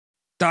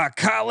The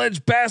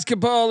college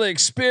basketball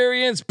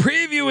experience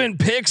preview and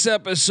picks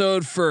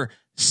episode for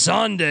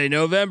Sunday,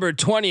 November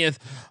 20th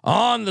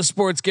on the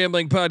Sports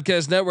Gambling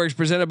Podcast Networks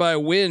presented by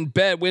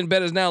WynnBET.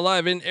 WynnBET is now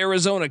live in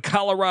Arizona,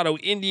 Colorado,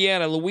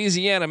 Indiana,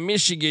 Louisiana,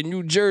 Michigan,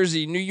 New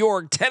Jersey, New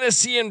York,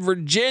 Tennessee, and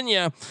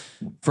Virginia.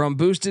 From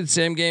boosted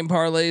same game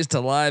parlays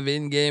to live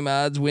in-game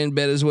odds,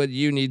 WynnBET is what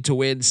you need to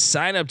win.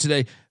 Sign up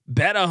today.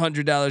 Bet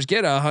 $100,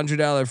 get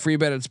 $100 free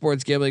bet at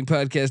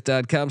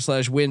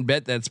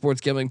sportsgamblingpodcast.com/WynnBET. That's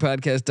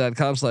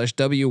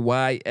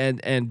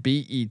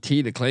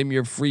sportsgamblingpodcast.com/WYNNBET to claim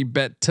your free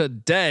bet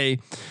today.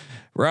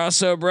 We're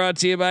also brought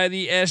to you by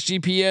the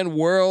SGPN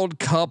World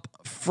Cup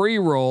free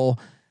roll.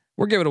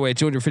 We're giving away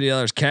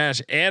 $250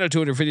 cash and a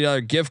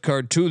 $250 gift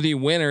card to the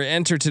winner.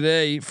 Enter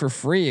today for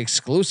free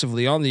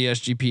exclusively on the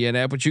SGPN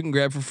app, which you can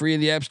grab for free in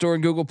the App Store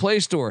and Google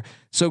Play Store.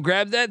 So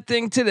grab that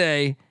thing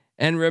today.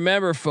 And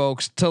remember,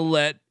 folks, to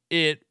let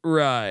it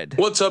ride.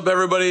 What's up,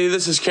 everybody?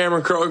 This is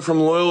Cameron Krog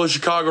from Loyola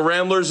Chicago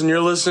Ramblers, and you're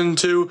listening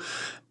to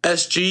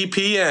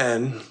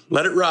SGPN.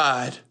 Let it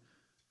ride.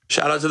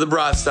 Shout out to the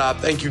Broad Stop.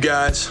 Thank you,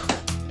 guys.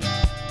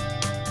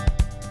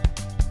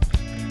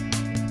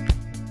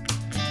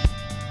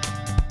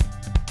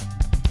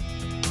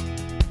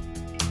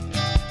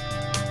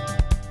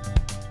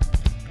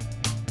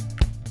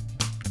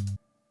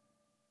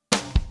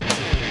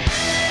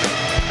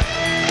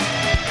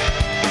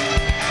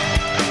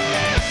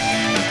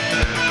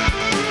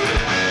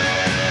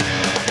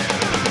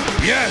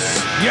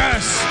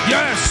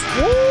 Yes.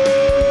 Woo!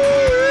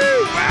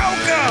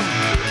 Welcome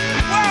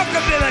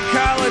to the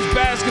college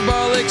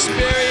basketball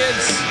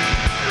experience.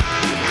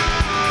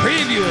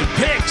 Preview and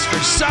picks for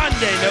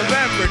Sunday,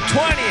 November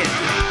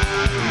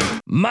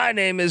 20th. My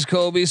name is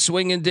Colby,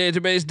 Swinging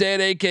Database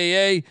Dad,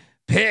 aka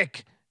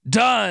Pick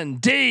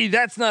Dundee.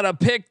 That's not a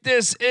pick.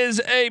 This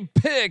is a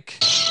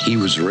pick. He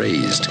was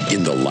raised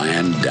in the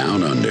land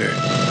down under,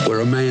 where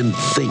a man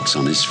thinks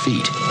on his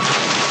feet,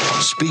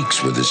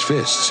 speaks with his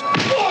fists,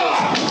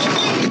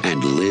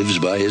 and lives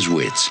by his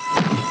wits.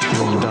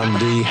 When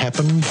Dundee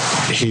happened,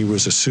 he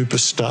was a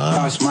superstar.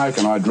 I smoke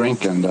and I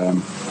drink and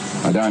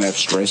I don't have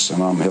stress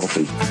and I'm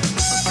healthy.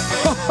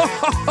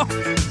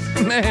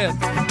 Man,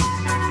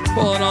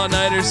 pulling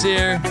all-nighters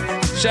here.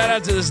 Shout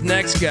out to this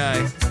next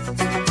guy.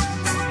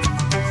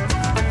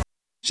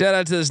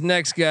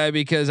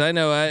 Because I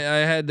know I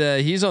had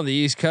he's on the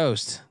East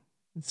Coast.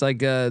 It's like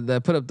they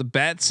put up the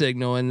bat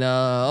signal and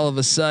all of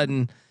a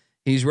sudden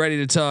he's ready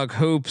to talk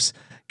hoops.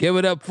 Give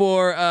it up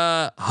for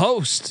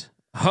host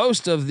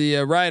of the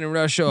Ryan and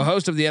Rush Show,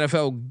 host of the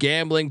NFL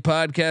Gambling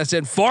Podcast,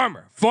 and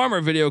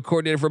former video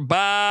coordinator for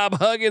Bob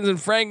Huggins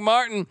and Frank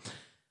Martin.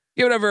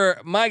 Give it up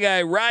for my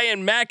guy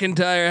Ryan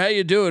McIntyre. How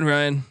you doing,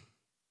 Ryan?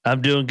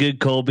 I'm doing good,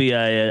 Colby.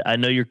 I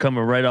know you're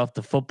coming right off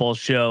the football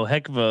show.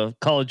 Heck of a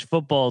college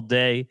football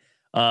day,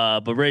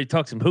 but ready to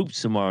talk some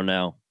hoops tomorrow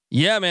now.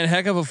 Yeah, man,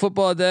 heck of a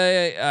football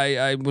day.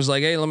 I was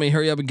like, hey, let me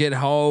hurry up and get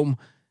home.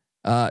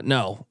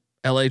 No.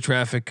 LA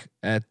traffic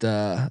at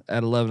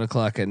 11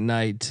 o'clock at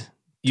night.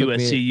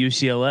 USC,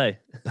 UCLA.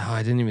 Oh,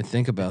 I didn't even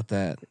think about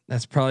that.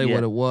 That's probably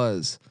what it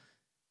was.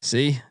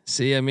 See,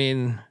 I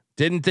mean,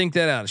 didn't think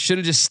that out. Should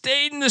have just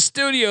stayed in the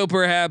studio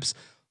perhaps,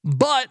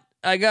 but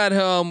I got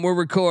home. We're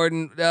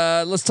recording.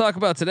 Let's talk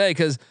about today.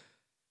 Cause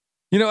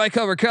I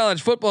cover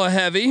college football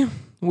heavy,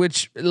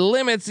 which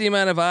limits the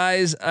amount of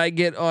eyes I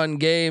get on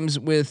games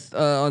with,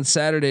 on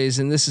Saturdays.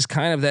 And this is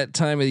kind of that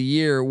time of the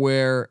year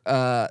where,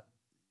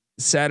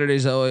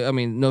 Saturdays,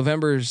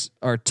 Novembers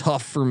are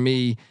tough for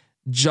me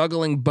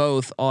juggling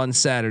both on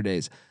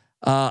Saturdays.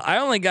 I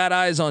only got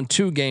eyes on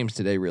two games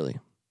today, really.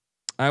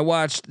 I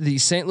watched the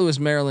St. Louis,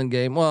 Maryland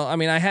game. Well,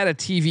 I had a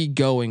TV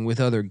going with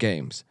other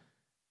games.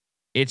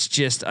 It's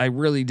just, I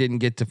really didn't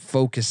get to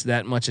focus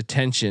that much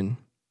attention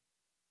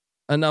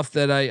enough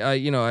that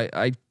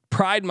I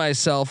pride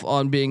myself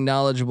on being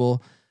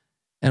knowledgeable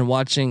and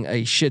watching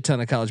a shit ton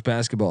of college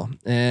basketball.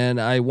 And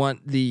I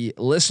want the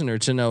listener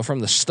to know from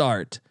the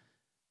start,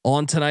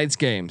 on tonight's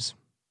games,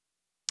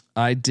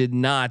 I did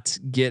not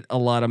get a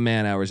lot of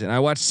man hours in.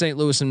 I watched St.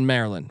 Louis and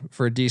Maryland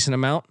for a decent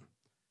amount,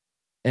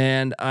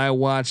 and I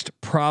watched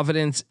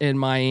Providence and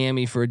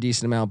Miami for a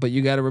decent amount. But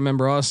you got to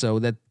remember also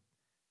that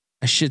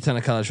a shit ton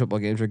of college football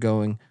games are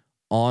going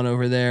on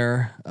over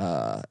there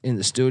in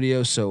the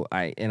studio. So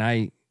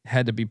I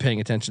had to be paying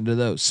attention to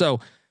those. So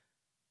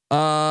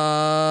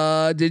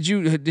did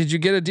you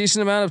get a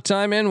decent amount of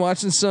time in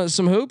watching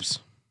some hoops?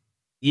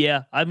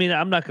 Yeah,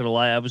 I'm not gonna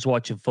lie. I was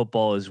watching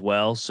football as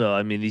well.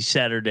 So these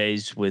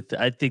Saturdays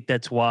I think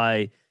that's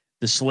why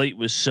the slate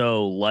was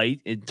so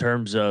light in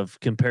terms of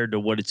compared to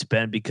what it's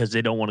been, because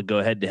they don't want to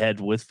go head to head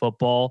with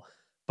football.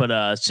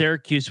 But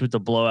Syracuse with the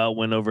blowout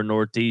win over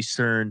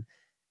Northeastern,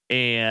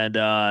 and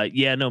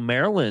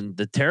Maryland,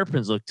 the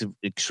Terrapins looked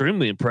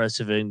extremely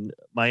impressive, and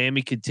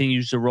Miami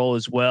continues to roll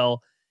as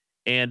well.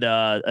 And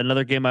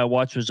another game I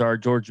watched was our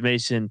George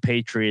Mason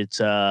Patriots.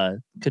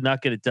 Could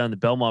not get it done. The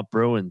Belmont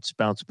Bruins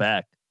bounced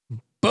back.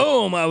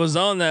 Boom! I was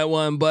on that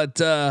one, but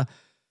I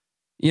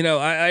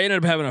ended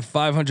up having a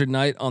 500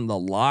 night on the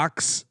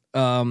locks.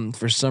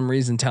 for some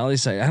reason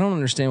Tallysight. I don't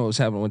understand what was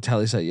happening with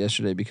Tallysight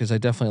yesterday because I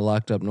definitely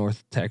locked up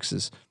North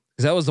Texas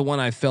because that was the one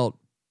I felt.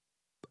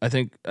 I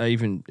think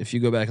if you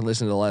go back and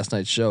listen to the last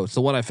night's show, it's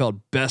the one I felt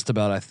best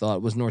about. I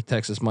thought was North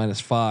Texas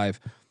 -5.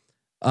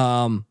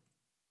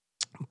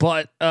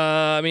 But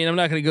I mean, I'm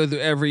not going to go through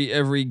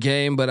every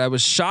game, but I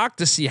was shocked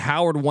to see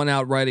Howard won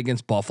outright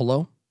against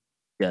Buffalo.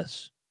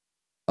 Yes.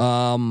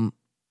 I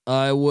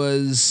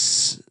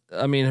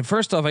mean,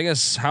 first off, I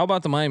guess how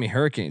about the Miami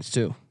Hurricanes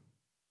too?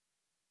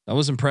 That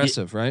was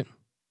impressive, right?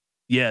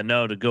 Yeah,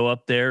 no, to go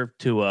up there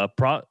to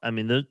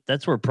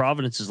that's where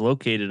Providence is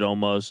located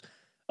almost.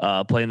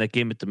 Playing that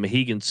game at the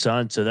Mohegan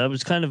Sun, so that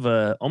was kind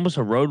of almost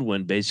a road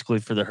win basically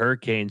for the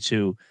Hurricanes,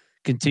 who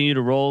continue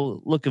to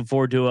roll. Looking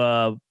forward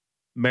to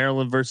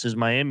Maryland versus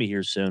Miami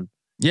here soon.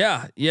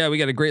 Yeah, we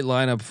got a great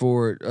lineup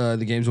for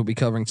the games we'll be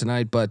covering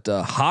tonight. But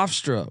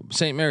Hofstra,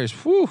 St. Mary's,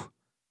 whew,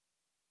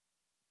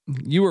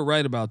 you were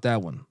right about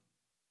that one.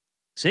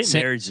 St.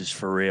 Mary's is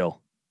for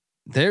real.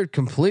 They're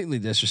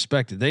completely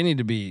disrespected. They need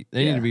to be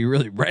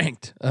really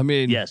ranked. I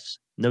mean, yes,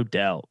 no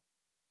doubt.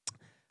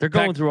 They're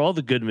going through all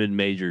the good mid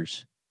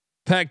majors.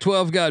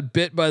 Pac-12 got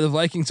bit by the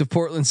Vikings of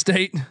Portland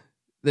State.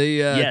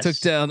 They took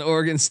down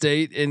Oregon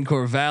State in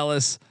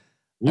Corvallis.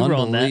 We were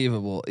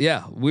unbelievable. On that.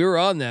 Yeah, we were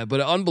on that, but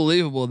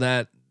unbelievable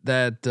that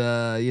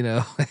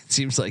it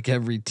seems like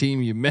every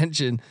team you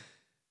mentioned.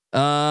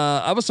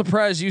 I was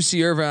surprised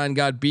UC Irvine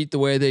got beat the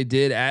way they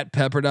did at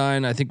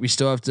Pepperdine. I think we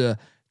still have to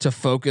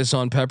focus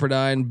on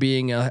Pepperdine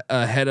being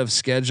ahead of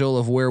schedule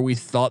of where we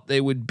thought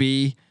they would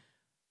be.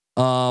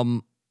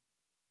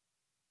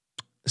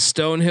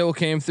 Stonehill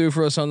came through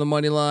for us on the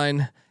money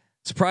line.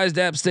 Surprised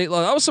App State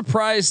lost. I was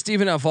surprised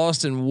Stephen F.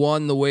 Austin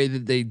won the way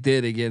that they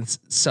did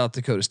against South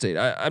Dakota State.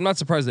 I'm not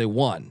surprised they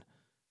won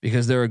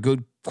because they're a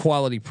good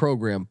quality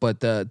program,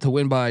 but to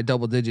win by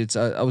double digits,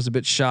 I was a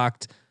bit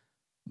shocked.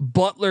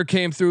 Butler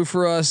came through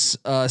for us.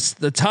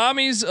 The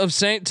Tommies of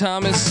St.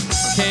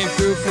 Thomas came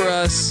through for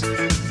us.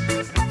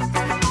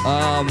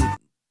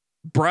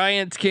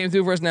 Bryant came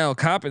through for us. Now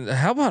Coppin.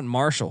 How about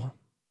Marshall?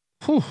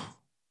 Whew.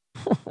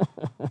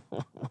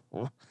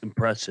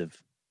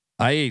 Impressive.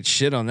 I ate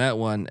shit on that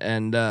one,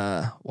 and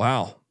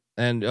wow.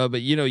 And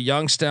but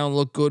Youngstown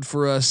looked good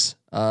for us.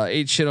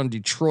 Ate shit on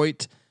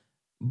Detroit,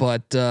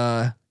 but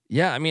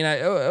yeah, I mean,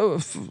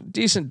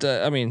 decent.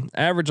 I mean,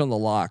 average on the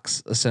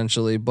locks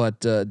essentially,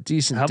 but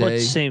decent. How about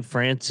St.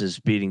 Francis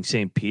beating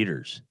St.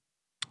 Peter's?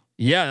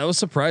 Yeah, that was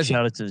surprising.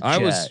 Shout out to the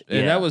chat.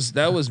 And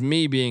that was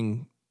me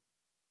being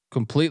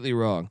completely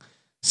wrong.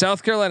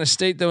 South Carolina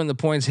State though, in the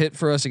points hit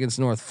for us against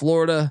North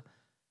Florida.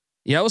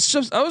 Yeah, I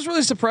was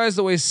really surprised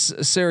the way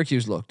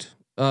Syracuse looked.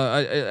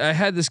 I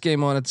had this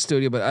game on at the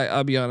studio, but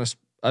I'll be honest,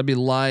 I'd be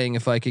lying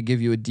if I could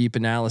give you a deep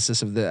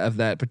analysis of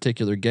that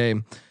particular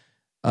game.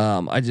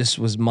 I just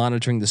was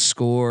monitoring the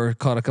score,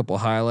 caught a couple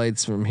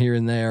highlights from here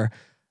and there.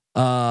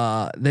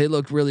 They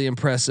looked really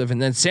impressive,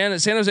 and then San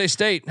Jose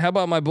State. How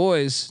about my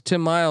boys?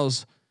 Tim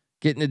Miles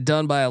getting it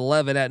done by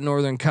 11 at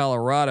Northern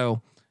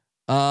Colorado,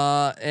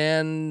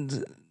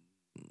 and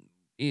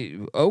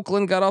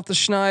Oakland got off the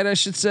schneid, I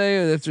should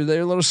say, after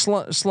their little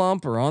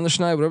slump or on the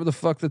schneid, whatever the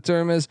fuck the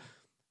term is.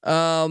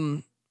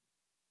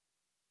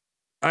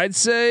 I'd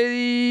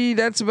say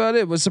that's about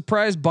it. Was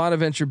surprised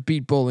Bonaventure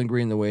beat Bowling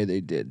Green the way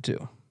they did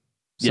too.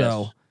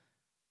 So,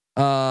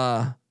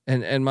 yes.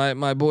 And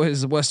my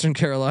boys, Western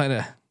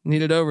Carolina,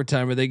 needed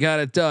overtime, but they got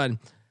it done.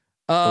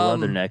 The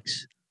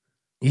Leathernecks.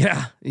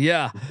 Yeah.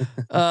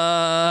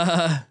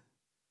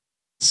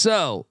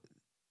 So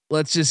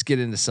let's just get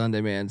into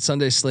Sunday, man.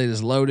 Sunday slate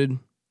is loaded.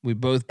 We've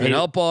both been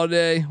up all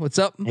day. What's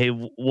up? Hey,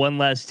 one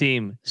last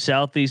team.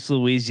 Southeast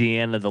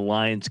Louisiana, the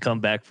Lions come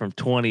back from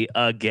 20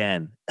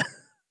 again.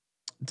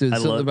 Dude,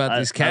 something about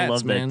these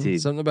cats, man.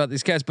 Something about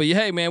these cats. But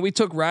hey, man, we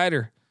took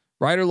Ryder.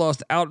 Ryder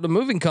lost out. The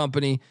moving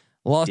company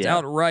lost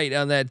outright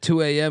on that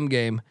 2 a.m.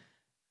 game.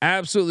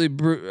 Absolutely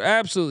brutal.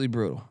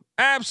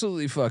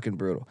 Absolutely fucking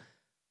brutal.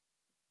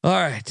 All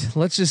right,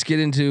 let's just get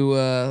into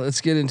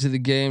the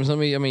games.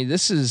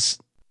 This is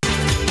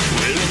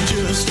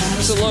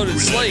it's a loaded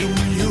slate.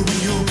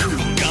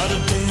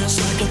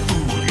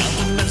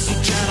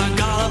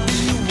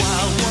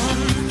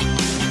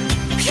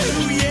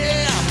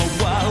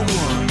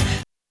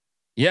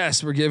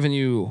 Yes, we're giving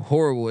you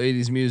horrible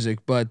 80s music,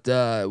 but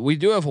we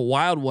do have a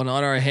wild one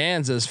on our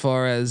hands as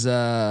far as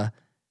I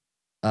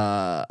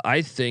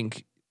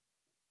think,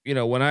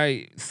 when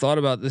I thought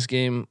about this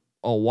game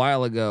a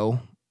while ago,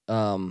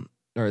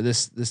 or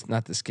this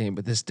not this game,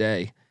 but this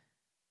day,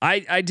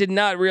 I did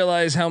not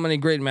realize how many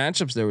great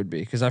matchups there would be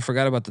because I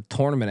forgot about the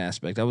tournament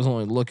aspect. I was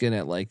only looking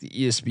at like the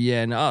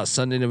ESPN,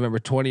 Sunday, November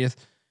 20th.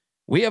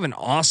 We have an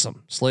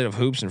awesome slate of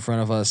hoops in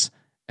front of us.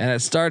 And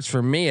it starts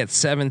for me at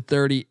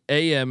 7:30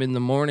 a.m. in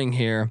the morning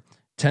here,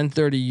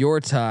 10:30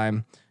 your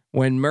time,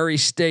 when Murray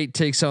State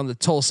takes on the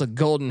Tulsa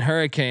Golden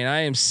Hurricane.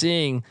 I am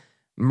seeing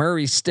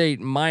Murray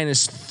State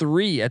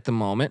 -3 at the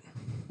moment.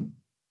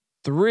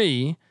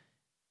 3.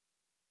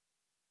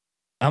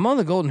 I'm on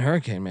the Golden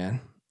Hurricane, man.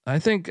 I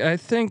think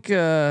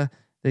they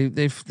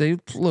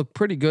look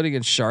pretty good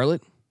against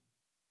Charlotte.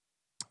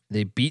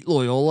 They beat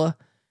Loyola.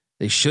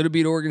 They should have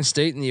beat Oregon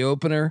State in the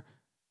opener.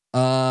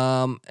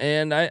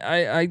 And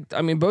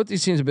I mean, both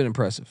these teams have been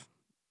impressive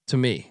to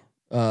me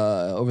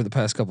over the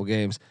past couple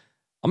games.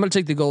 I'm going to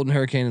take the Golden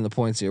Hurricane and the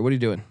points here. What are you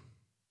doing?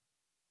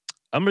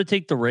 I'm going to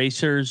take the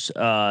Racers.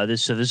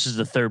 This is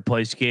the third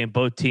place game.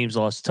 Both teams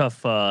lost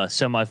tough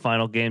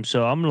semifinal games,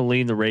 so I'm going to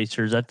lean the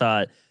Racers. I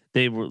thought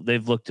they've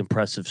looked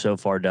impressive so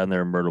far down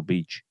there in Myrtle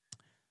Beach.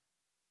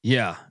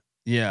 Yeah.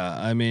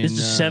 I mean, this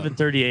is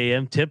 7:30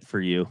 a.m. tip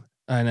for you.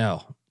 I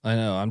know.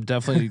 I'm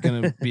definitely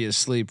going to be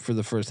asleep for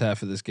the first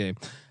half of this game.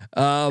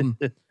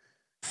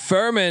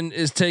 Furman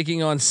is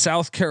taking on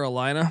South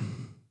Carolina.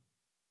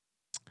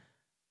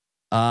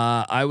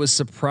 I was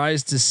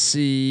surprised to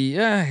see.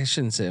 I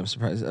shouldn't say I'm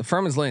surprised.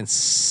 Furman's laying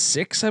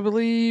 6, I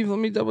believe. Let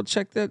me double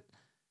check that.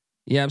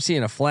 Yeah, I'm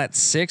seeing a flat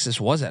 6. This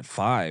was at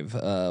 5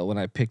 when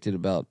I picked it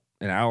about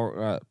an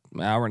hour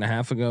and a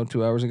half ago,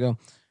 2 hours ago.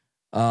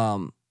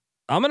 I'm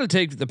going to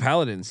take the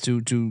Paladins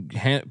to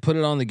put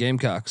it on the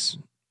Gamecocks.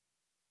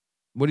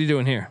 What are you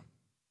doing here?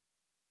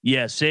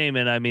 Yeah, same.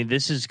 And I mean,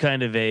 this is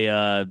kind of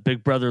a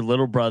big brother,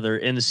 little brother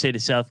in the state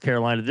of South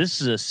Carolina. This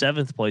is a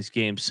 7th place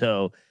game,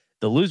 so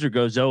the loser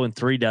goes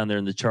 0-3 down there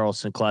in the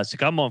Charleston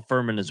Classic. I'm on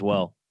Furman as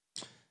well.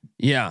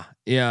 Yeah.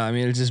 I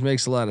mean, it just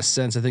makes a lot of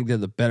sense. I think they're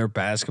the better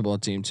basketball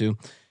team too.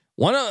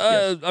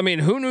 Yes. I mean,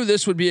 who knew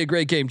this would be a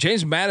great game?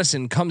 James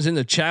Madison comes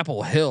into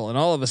Chapel Hill, and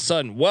all of a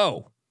sudden,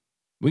 whoa,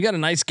 we got a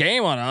nice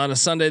game on a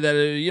Sunday. That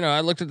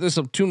I looked at this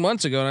 2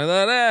 months ago, and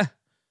I thought,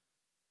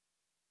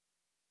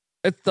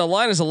 the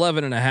line is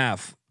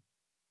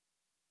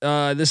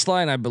 11.5. This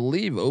line, I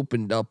believe,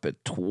 opened up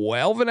at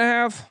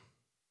 12.5.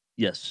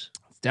 Yes.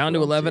 It's down to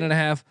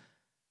 11.5.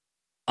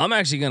 I'm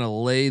actually going to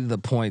lay the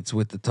points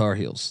with the Tar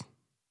Heels.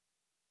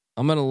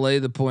 I'm going to lay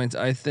the points.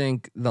 I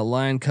think the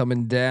line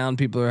coming down,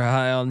 people are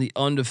high on the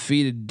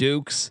undefeated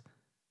Dukes.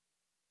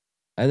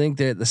 I think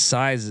that the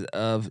size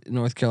of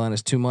North Carolina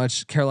is too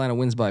much. Carolina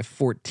wins by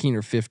 14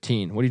 or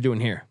 15. What are you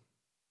doing here?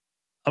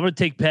 I'm going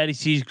to take Patty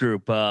C's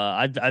group.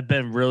 I've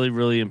been really,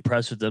 really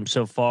impressed with them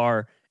so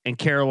far. And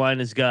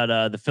Carolina's got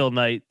the Phil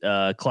Knight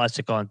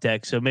Classic on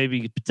deck. So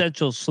maybe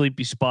potential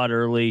sleepy spot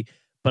early,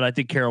 but I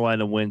think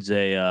Carolina wins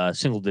a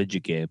single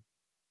digit game.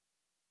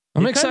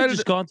 I'm excited.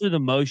 Just gone through the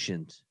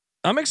motions.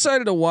 I'm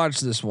excited to watch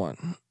this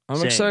one.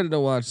 Excited to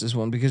watch this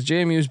one because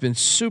JMU has been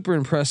super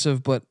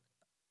impressive, but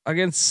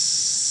against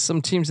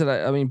some teams that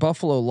I mean,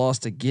 Buffalo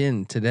lost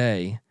again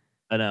today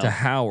to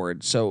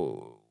Howard.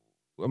 So,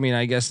 I mean,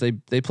 I guess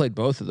they played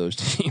both of those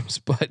teams,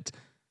 but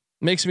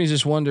makes me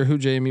just wonder who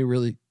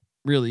JMU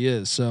really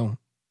is. So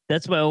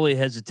that's my only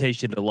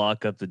hesitation to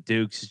lock up the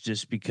Dukes is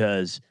just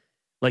because,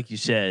 like you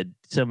said,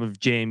 some of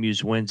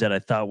JMU's wins that I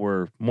thought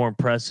were more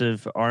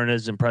impressive aren't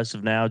as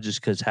impressive now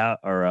just because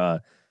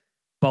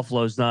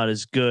Buffalo's not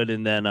as good.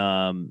 And then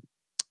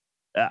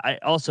I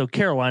also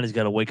Carolina's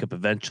got to wake up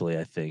eventually,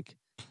 I think.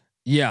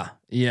 Yeah.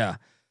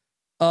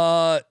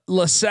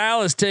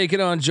 LaSalle is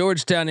taking on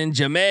Georgetown in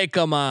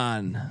Jamaica,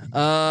 man.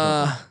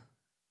 I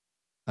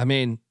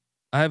mean,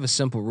 I have a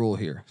simple rule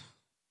here.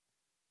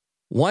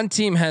 One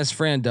team has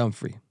Fran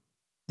Dunphy.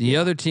 The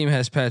other team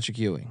has Patrick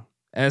Ewing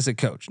as a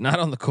coach, not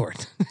on the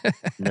court.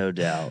 No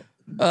doubt.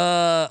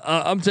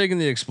 I'm taking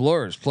the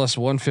Explorers plus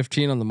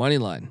 115 on the money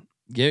line.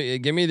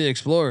 Give me the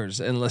Explorers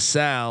and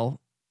LaSalle.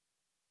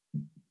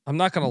 I'm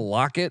not going to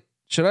lock it.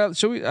 Should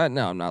we?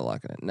 No, I'm not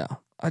locking it. No,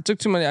 I took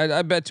too many.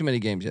 I bet too many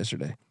games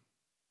yesterday.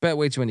 Bet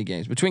way too many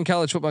games between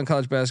college football and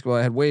college basketball.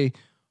 I had way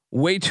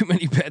too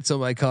many bets on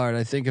my card.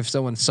 I think if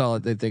someone saw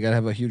it, they'd think I'd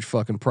have a huge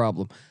fucking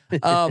problem.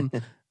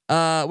 What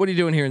are you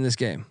doing here in this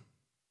game?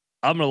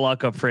 I'm gonna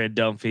lock up Fran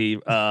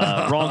Dunphy.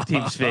 Wrong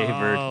team's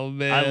favored. Oh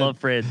man, I love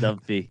Fran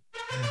Dunphy.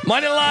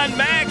 Moneyline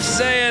Max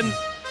saying,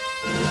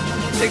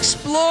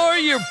 explore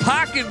your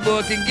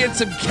pocketbook and get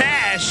some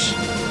cash.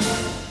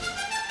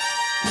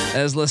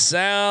 As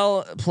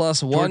LaSalle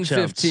plus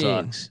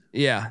 115.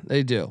 Yeah,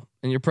 they do.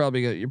 And you're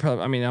probably good.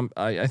 I mean,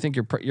 I think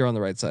you're on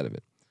the right side of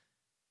it.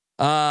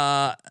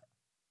 I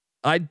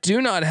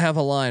do not have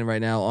a line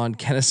right now on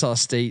Kennesaw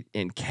State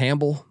and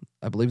Campbell.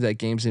 I believe that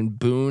game's in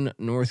Boone,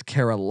 North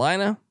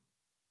Carolina.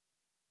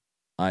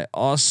 I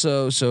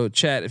also, so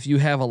chat, if you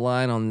have a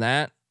line on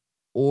that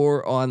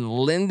or on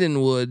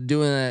Lindenwood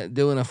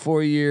doing a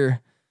 4-year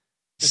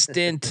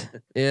stint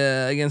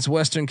against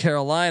Western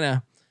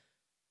Carolina,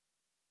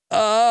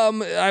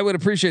 I would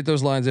appreciate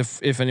those lines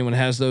if anyone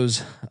has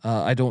those.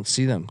 I don't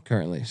see them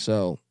currently,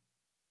 so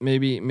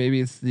maybe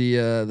it's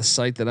the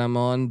site that I'm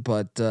on,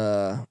 but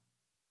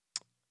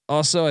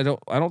also I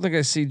don't think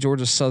I see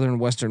Georgia Southern,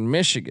 Western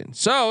Michigan.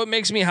 So it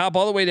makes me hop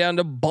all the way down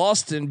to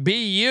Boston.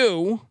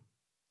 BU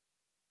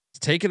is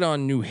taking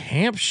on New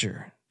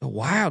Hampshire. The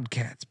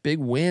Wildcats, big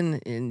win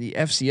in the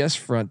FCS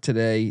front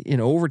today in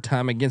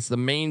overtime against the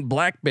Maine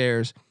Black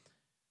Bears.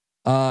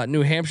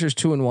 New Hampshire's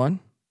 2-1.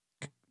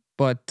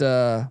 But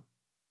BU's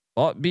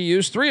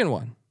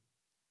 3-1.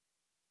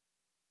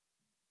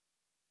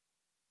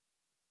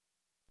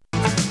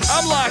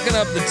 I'm locking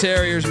up the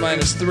Terriers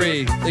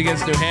 -3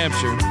 against New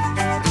Hampshire.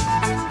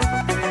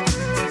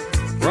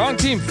 Wrong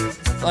team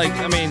like,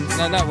 I mean,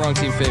 not wrong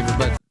team favorite,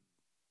 but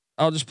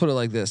I'll just put it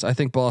like this. I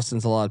think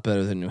Boston's a lot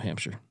better than New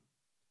Hampshire.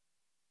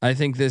 I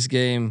think this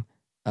game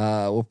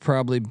will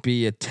probably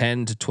be a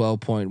 10 to 12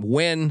 point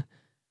win.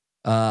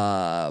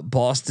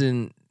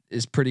 Boston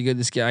is pretty good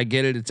this game. I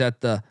get it. It's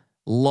at the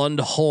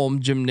Lundholm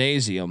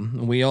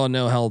Gymnasium. We all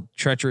know how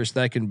treacherous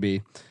that can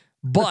be,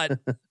 but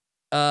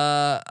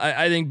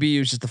I think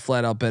BU is just a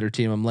flat out better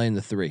team. I'm laying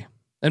the 3.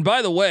 And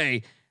by the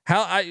way,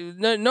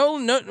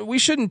 we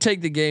shouldn't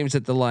take the games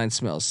that the line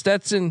smells.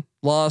 Stetson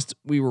lost.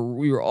 We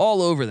were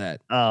all over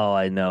that. Oh,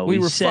 I know. We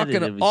were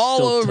fucking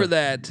all over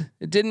that.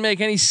 It didn't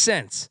make any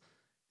sense.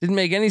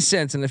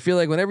 And I feel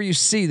like whenever you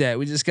see that,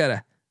 we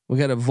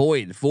gotta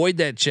void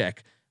that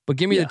check. But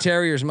give me the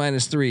Terriers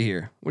 -3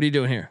 here. What are you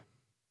doing here?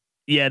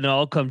 Yeah, no,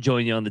 I'll come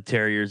join you on the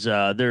Terriers.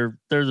 They're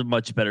a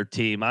much better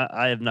team.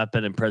 I have not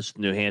been impressed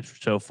with New Hampshire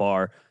so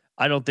far.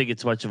 I don't think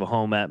it's much of a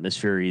home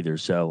atmosphere either.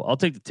 So I'll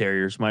take the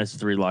Terriers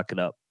 -3. Lock it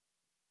up.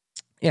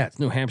 Yeah, it's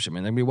New Hampshire,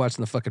 man. They'll be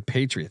watching the fucking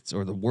Patriots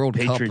or the World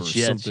Cup or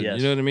something. Yes.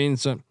 You know what I mean?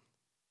 So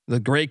the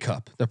Grey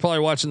Cup. They're probably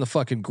watching the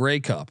fucking Grey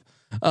Cup.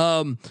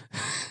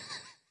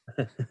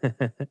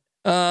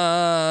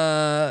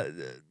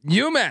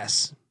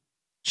 UMass,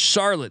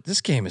 Charlotte.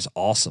 This game is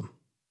awesome.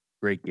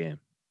 Great game.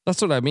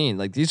 That's what I mean.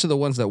 Like, these are the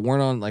ones that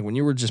weren't on, like, when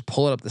you were just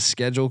pulling up the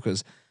schedule.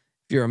 Cause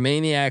if you're a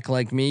maniac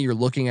like me, you're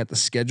looking at the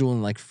schedule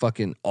in like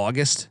fucking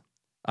August.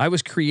 I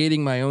was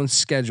creating my own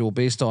schedule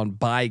based on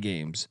bye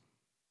games,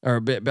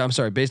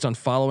 based on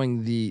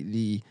following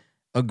the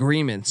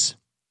agreements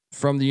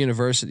from the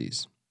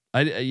universities.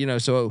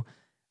 So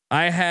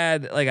I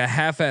had like a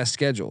half-assed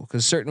schedule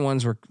because certain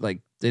ones were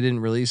like, they didn't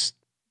release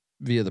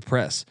via the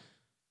press.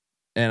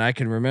 And I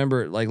can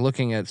remember like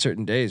looking at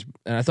certain days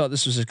and I thought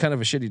this was kind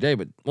of a shitty day,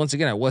 but once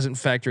again, I wasn't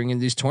factoring in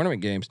these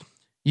tournament games.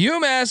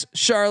 UMass,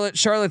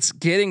 Charlotte's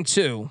getting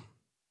 2.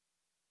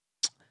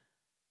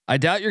 I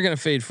doubt you're going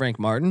to fade Frank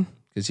Martin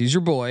because he's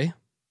your boy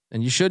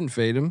and you shouldn't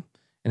fade him.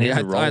 And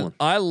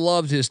I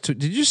loved his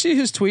did you see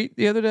his tweet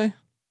the other day?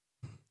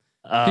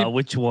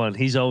 Which one?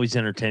 He's always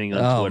entertaining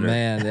on Twitter. Oh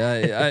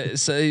man.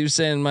 So he was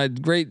saying my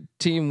great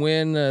team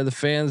win. The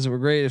fans were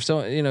great. If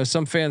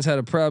some fans had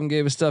a problem,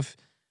 gave us stuff,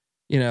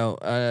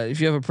 if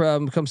you have a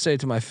problem, come say it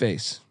to my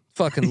face.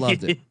 Fucking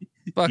loved it.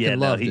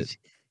 Loved it.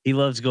 He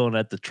loves going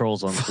at the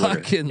trolls on Twitter.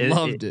 Fucking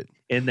loved it.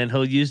 And then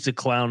he'll use the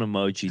clown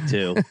emoji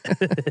too.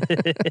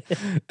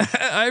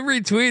 I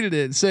retweeted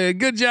it saying,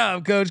 "Good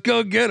job, coach.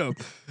 Go get him."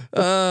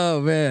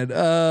 Oh man.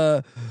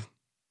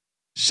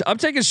 I'm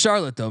taking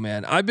Charlotte though,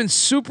 man. I've been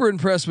super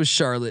impressed with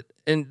Charlotte,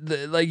 and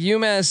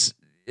UMass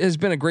has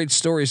been a great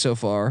story so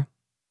far.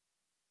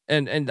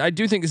 And I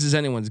do think this is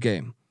anyone's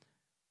game,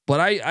 but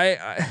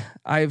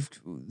I've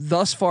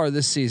thus far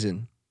this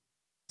season.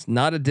 It's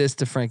not a diss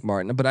to Frank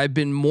Martin, but I've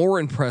been more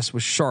impressed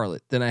with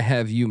Charlotte than I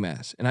have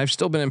UMass. And I've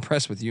still been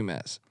impressed with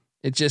UMass.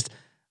 It's just,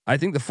 I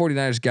think the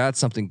 49ers got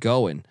something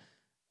going.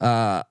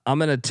 I'm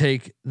going to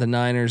take the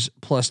Niners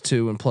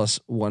 +2 and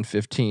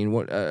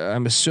 +115.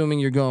 I'm assuming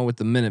you're going with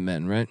the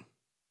Minutemen, right?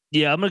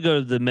 Yeah, I'm going to go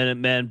to the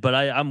Minutemen, but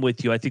I'm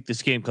with you. I think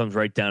this game comes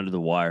right down to the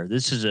wire.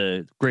 This is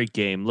a great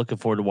game. Looking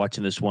forward to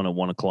watching this one at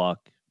 1:00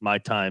 my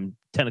time,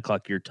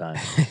 10:00 your time.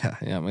 yeah,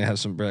 I'm going to have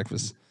some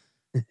breakfast.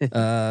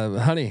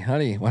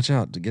 Honey, watch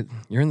out!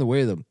 You're in the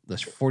way of the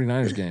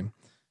 49ers game.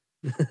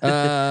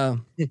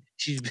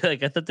 She's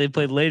like, I thought they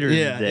played later in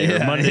the day or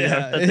Monday.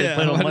 I thought they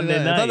played on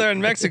Monday night. I thought they're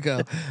in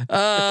Mexico.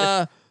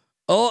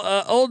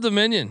 Old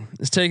Dominion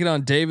is taking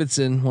on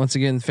Davidson once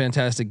again.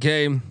 Fantastic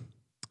game.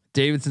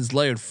 Davidson's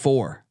laying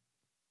 4.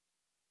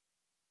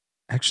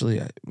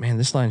 Actually, man,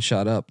 this line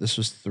shot up. This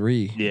was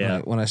 3.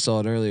 Yeah, when I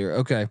saw it earlier.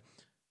 Okay,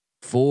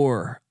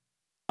 4.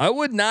 I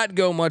would not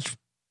go much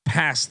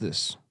past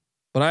this.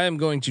 But I am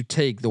going to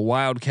take the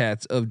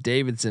Wildcats of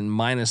Davidson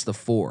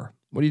 -4.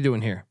 What are you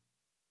doing here?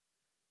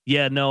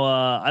 Yeah, no,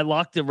 I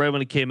locked it right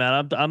when it came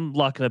out. I'm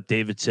locking up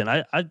Davidson.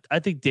 I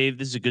think this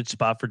is a good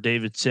spot for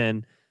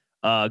Davidson.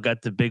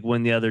 Got the big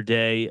win the other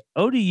day.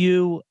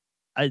 ODU,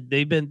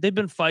 they've been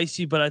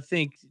feisty, but I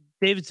think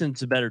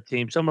Davidson's a better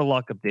team, so I'm gonna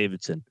lock up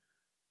Davidson.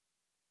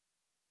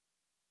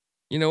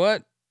 You know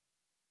what?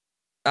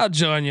 I'll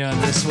join you on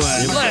this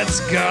one.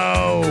 Let's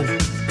go.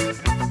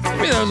 Give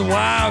me those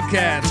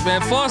Wildcats,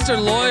 man. Foster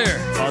Lawyer.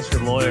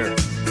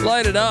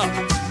 Light it up.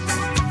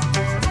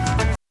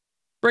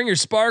 Bring your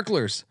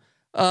sparklers.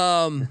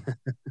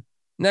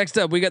 Next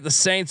up, we got the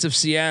Saints of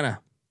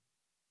Siena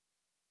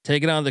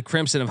taking on the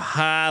Crimson of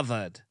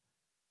Harvard.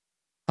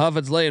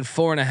 Harvard's laying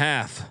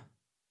 4.5.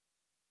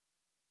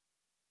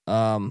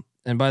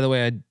 And by the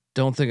way, I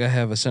don't think I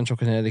have a Central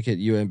Connecticut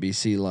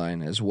UMBC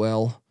line as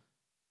well.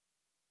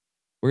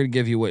 We're gonna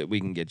give you what we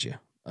can get you.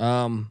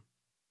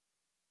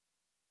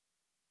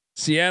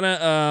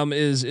 Siena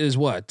is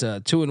what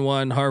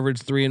 2-1.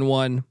 Harvard's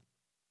 3-1.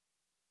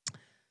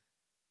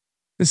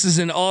 This is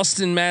in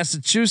Austin,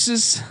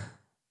 Massachusetts.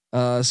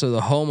 So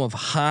the home of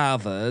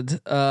Harvard.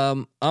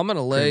 I'm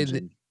gonna lay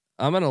the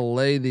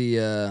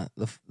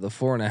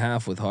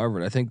 4.5 with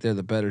Harvard. I think they're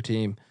the better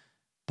team,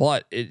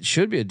 but it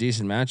should be a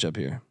decent matchup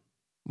here.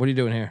 What are you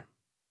doing here?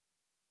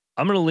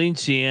 I'm going to lean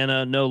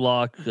Siena. No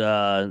lock.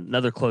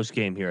 Another close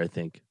game here, I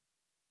think.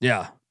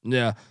 Yeah.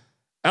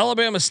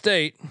 Alabama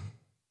State.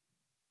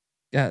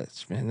 Yeah,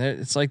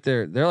 it's like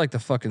they're like the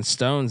fucking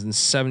Stones in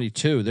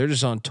 '72. They're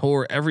just on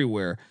tour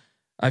everywhere.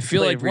 I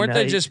feel like weren't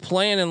they just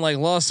playing in like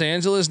Los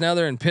Angeles? Now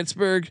they're in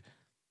Pittsburgh.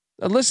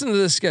 Listen to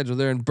this schedule.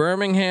 They're in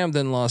Birmingham,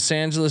 then Los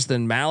Angeles,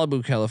 then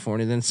Malibu,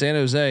 California, then San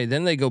Jose.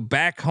 Then they go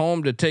back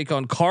home to take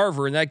on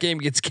Carver, and that game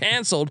gets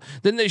canceled.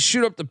 Then they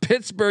shoot up to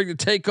Pittsburgh to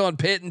take on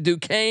Pitt and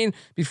Duquesne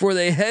before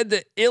they head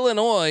to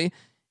Illinois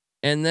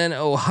and then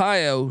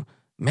Ohio.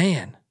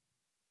 Man,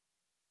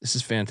 this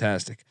is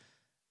fantastic.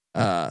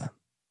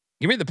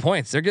 Give me the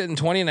points. They're getting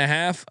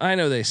 20.5. I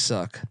know they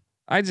suck.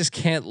 I just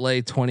can't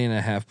lay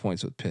 20.5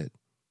 points with Pitt.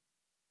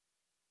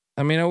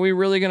 I mean, are we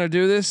really going to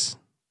do this?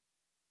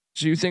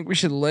 Do you think we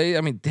should lay?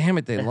 I mean, damn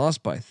it. They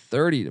lost by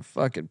 30 to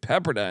fucking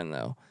Pepperdine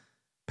though.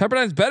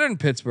 Pepperdine's better than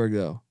Pittsburgh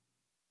though.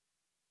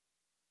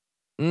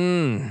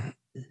 All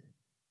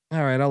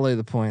right. I'll lay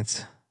the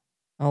points.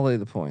 What are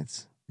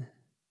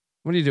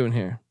you doing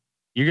here?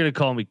 You're going to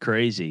call me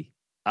crazy.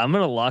 I'm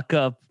going to lock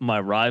up my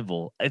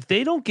rival. If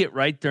they don't get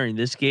right during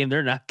this game,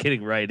 they're not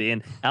getting right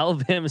in.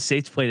 Alabama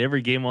State's played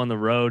every game on the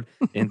road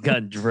and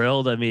gotten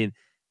drilled. I mean,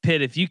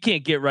 Pitt, if you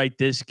can't get right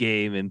this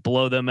game and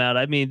blow them out,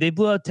 I mean, they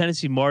blew out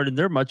Tennessee Martin.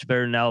 They're much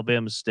better than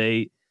Alabama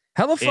State.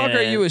 How the fuck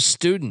are you a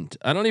student?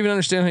 I don't even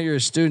understand how you're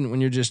a student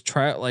when you're just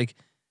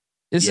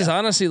this is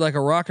honestly like a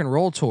rock and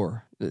roll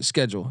tour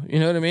schedule. You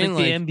know what I mean?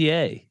 Like the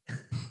NBA.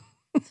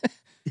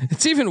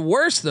 It's even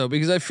worse though,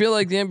 because I feel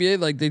like the NBA,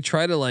 like they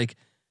try to like,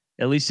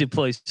 at least they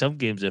play some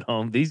games at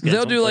home. These guys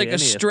they'll do like a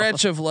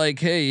stretch of like,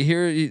 hey,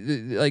 here,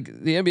 like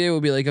the NBA will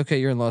be like, okay,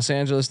 you're in Los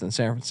Angeles, then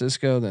San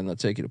Francisco, then they'll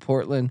take you to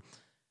Portland.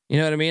 You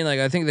know what I mean? Like,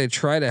 I think they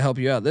try to help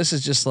you out. This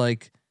is just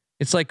like,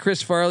 it's like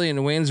Chris Farley in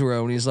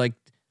Waynesboro, and he's like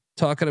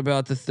talking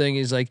about the thing.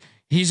 He's like,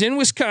 he's in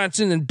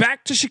Wisconsin and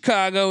back to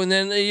Chicago, and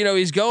then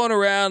he's going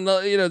around.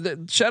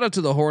 Shout out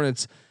to the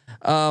Hornets,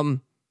 the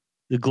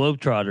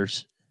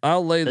Globetrotters.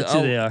 I'll lay That's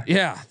who they are.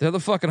 Yeah, they're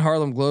the fucking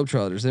Harlem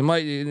Globetrotters. They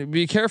might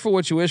be careful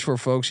what you wish for,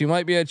 folks. You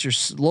might be at your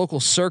local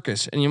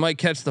circus, and you might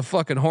catch the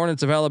fucking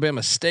Hornets of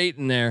Alabama State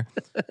in there.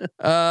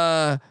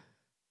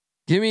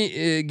 Give me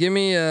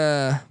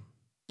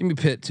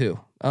Pitt too.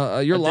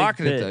 You're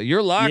locking it though.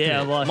 You're locking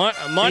it.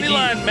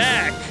 Moneyline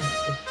Mac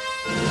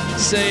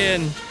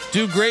saying,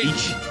 "Do great,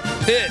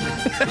 Pitt."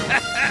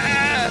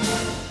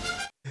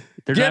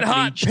 Get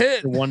hot,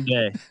 Pitt. One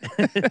day.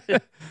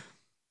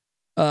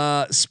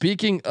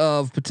 Speaking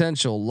of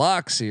potential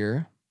locks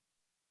here.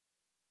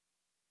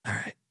 All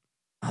right,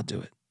 I'll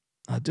do it.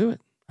 I'll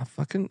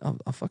fucking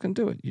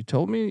do it. You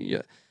told me.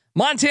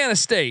 Montana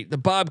State, the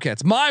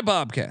Bobcats,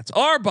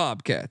 our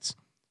Bobcats.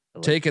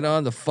 Taking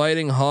on the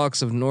Fighting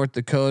Hawks of North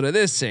Dakota.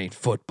 This ain't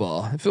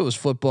football. If it was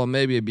football,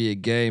 maybe it'd be a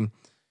game.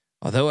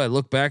 Although I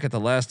look back at the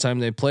last time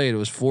they played, it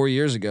was 4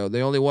 years ago.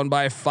 They only won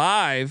by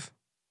 5,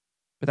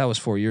 but that was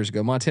 4 years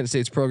ago. Montana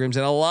State's program's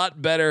in a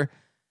lot better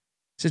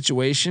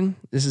situation.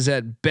 This is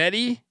at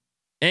Betty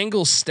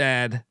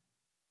Engelstad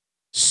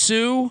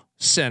Sioux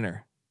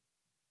Center.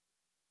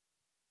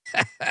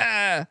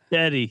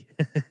 Betty.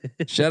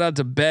 Shout out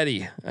to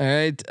Betty. All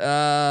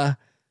right.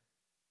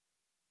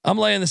 I'm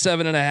laying the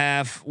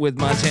 7.5 with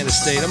Montana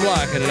State. I'm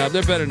locking it up.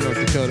 They're better than North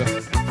Dakota.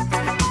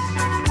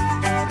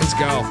 Let's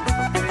go.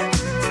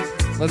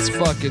 Let's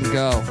fucking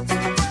go.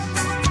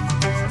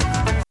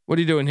 What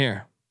are you doing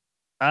here?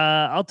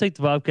 I'll take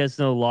the Bobcats.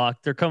 No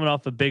lock. They're coming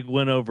off a big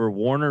win over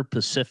Warner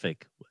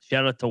Pacific.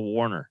 Shout out to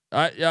Warner.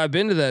 I've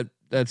been to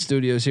that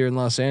studios here in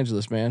Los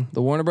Angeles, man.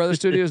 The Warner Brothers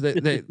studios.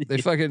 They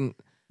fucking.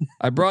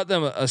 I brought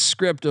them a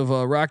script of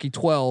Rocky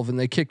 12, and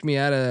they kicked me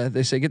out of.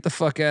 They say, "Get the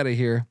fuck out of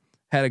here."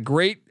 I had a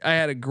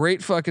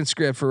great fucking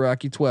script for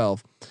Rocky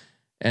 12,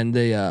 and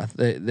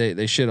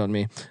they shit on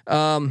me.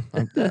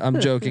 I'm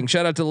joking.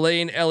 Shout out to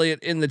Lane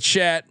Elliott in the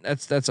chat.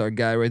 That's our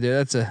guy right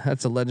there.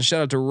 That's a legend.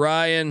 Shout out to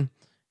Ryan,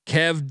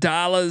 Kev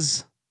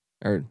Dallas.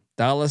 Oink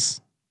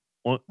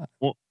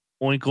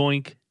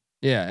oink.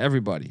 Yeah,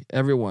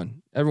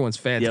 everyone's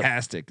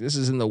fantastic. Yep. This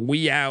is in the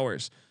wee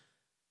hours.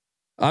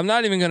 I'm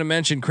not even going to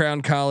mention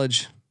Crown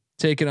College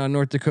taking on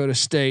North Dakota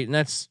State, and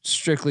that's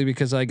strictly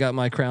because I got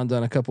my crown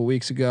done a couple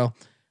weeks ago.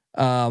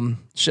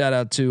 Shout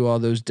out to all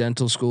those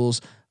dental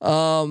schools.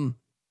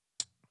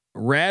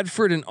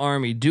 Radford and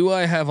Army. Do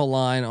I have a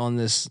line on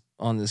this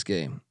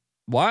game?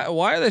 Why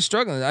are they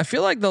struggling? I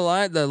feel like the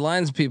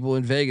lines people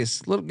in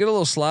Vegas get a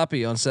little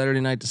sloppy on Saturday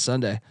night to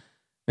Sunday.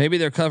 Maybe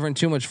they're covering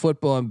too much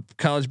football and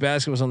college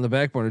basketball was on the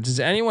back burner. Does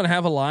anyone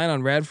have a line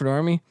on Radford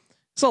Army?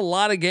 It's a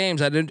lot of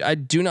games I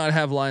do not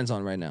have lines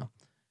on right now.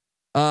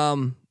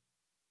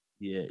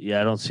 Yeah,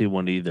 I don't see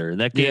one either.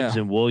 That game's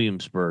in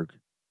Williamsburg.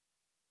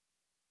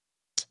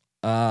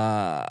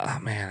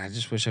 Man, I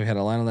just wish I had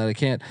a line on that. I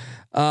can't.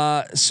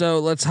 So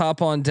let's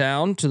hop on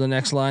down to the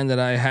next line that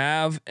I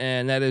have,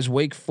 and that is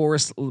Wake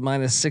Forest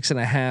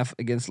 -6.5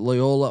 against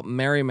Loyola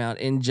Marymount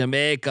in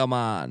Jamaica,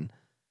 man.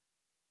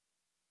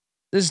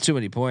 This is too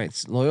many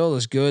points.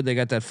 Loyola's good. They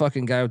got that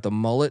fucking guy with the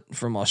mullet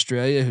from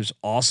Australia who's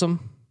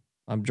awesome.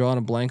 I'm drawing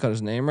a blank on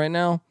his name right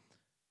now.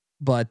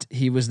 but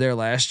he was there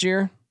last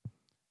year,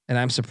 and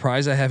I'm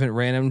surprised I haven't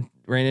ran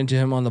into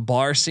him on the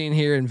bar scene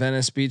here in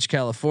Venice Beach,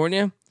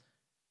 California.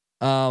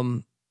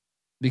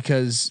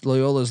 Because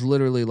Loyola is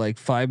literally like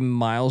 5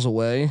 miles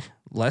away,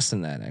 less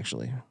than that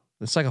actually.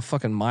 It's like a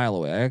fucking mile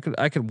away.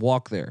 I could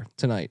walk there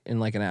tonight in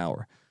like an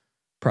hour,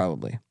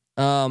 probably.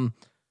 Give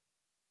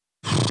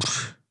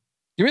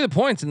me the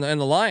points and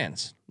the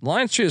Lions.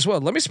 Lions treat us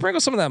well. Let me sprinkle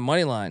some of that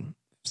money line.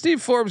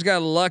 Steve Forbes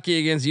got lucky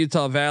against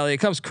Utah Valley. It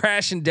comes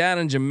crashing down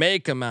in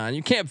Jamaica, man.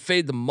 You can't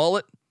fade the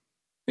mullet.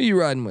 Who are you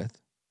riding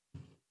with?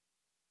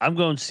 I'm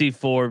going Steve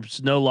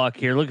Forbes. No lock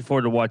here. Looking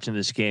forward to watching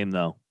this game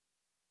though.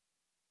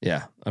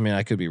 Yeah, I mean,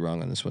 I could be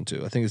wrong on this one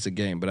too. I think it's a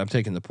game, but I'm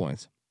taking the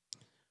points.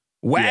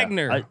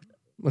 Wagner,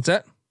 what's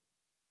that?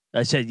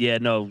 I said,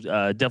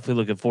 definitely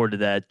looking forward to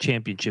that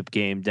championship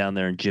game down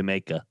there in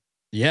Jamaica.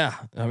 Yeah,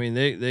 I mean,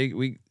 they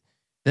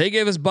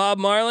gave us Bob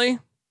Marley.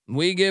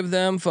 We give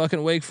them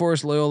fucking Wake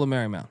Forest Loyola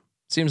Marymount.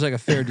 Seems like a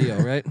fair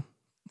deal, right?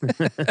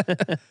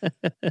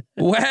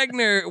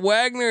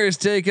 Wagner is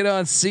taking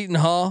on Seton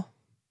Hall.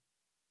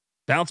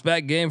 Bounce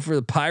back game for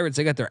the Pirates.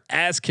 They got their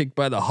ass kicked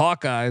by the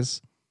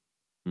Hawkeyes.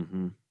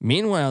 Mm-hmm.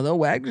 Meanwhile, though,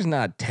 Wagner's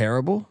not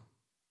terrible.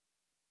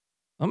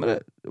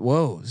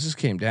 This just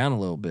came down a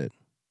little bit.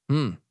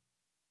 I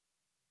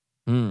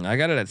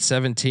got it at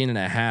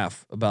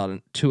 17.5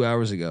 about 2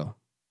 hours ago.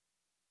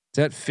 It's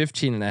at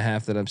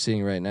 15.5 that I'm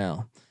seeing right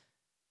now.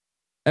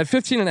 At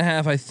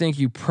 15.5, I think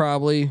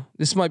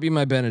this might be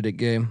my Benedict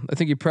game. I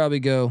think you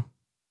probably go,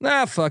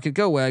 fuck it.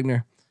 Go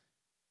Wagner.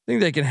 I think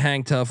they can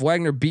hang tough.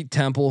 Wagner beat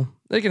Temple.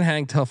 They can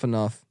hang tough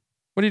enough.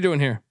 What are you doing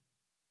here?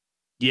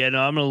 Yeah,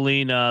 no, I'm going to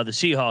lean the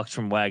Seahawks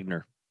from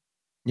Wagner.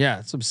 Yeah,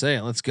 that's what I'm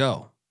saying. Let's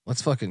go.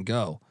 Let's fucking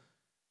go.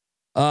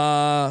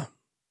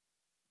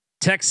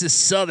 Texas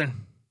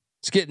Southern.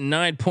 It's getting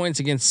 9 points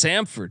against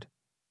Samford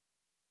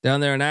down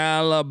there in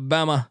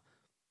Alabama.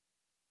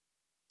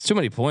 It's too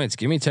many points.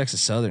 Give me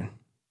Texas Southern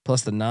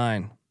plus the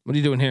 9. What are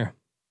you doing here?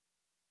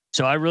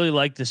 So I really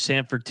like the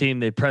Samford team.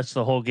 They pressed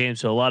the whole game,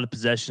 so a lot of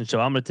possession. So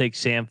I'm going to take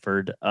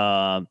Samford.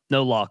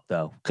 No lock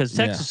though, because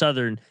Texas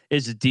Southern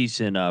is a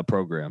decent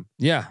program.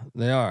 Yeah,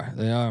 they are.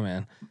 They are,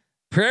 man.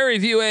 Prairie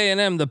View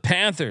A&M, the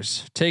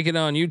Panthers taking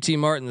on UT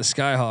Martin, the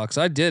Skyhawks.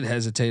 I did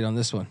hesitate on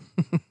this one.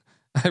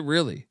 I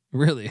really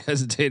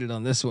hesitated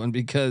on this one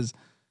because,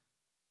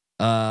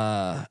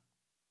 the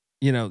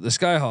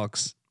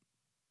Skyhawks.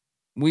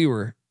 We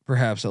were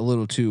perhaps a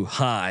little too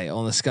high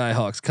on the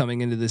Skyhawks coming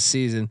into this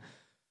season.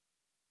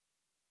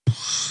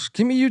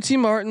 Give me UT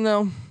Martin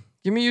though.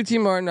 Give me UT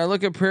Martin. I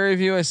look at Prairie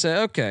View. I say,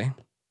 okay,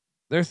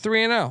 they're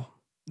 3-0.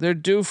 They're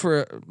due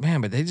for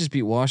but they just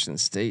beat Washington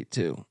State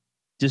too.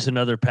 Just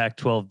another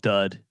Pac-12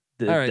 dud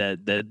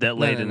that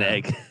laid an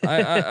egg.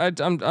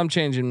 I'm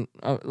changing.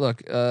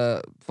 Look,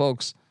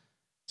 folks.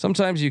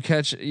 Sometimes you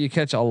catch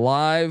a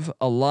live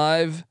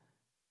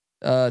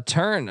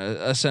turn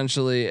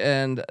essentially,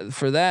 and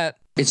for that.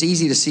 It's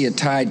easy to see a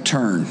tide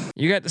turn.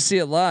 You got to see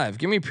it live.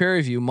 Give me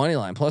Prairie View money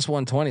line plus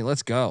 120.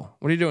 Let's go.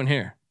 What are you doing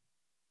here?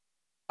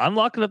 I'm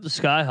locking up the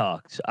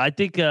Skyhawks. I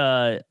think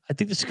the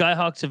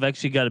Skyhawks have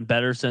actually gotten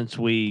better since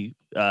we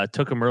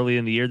took them early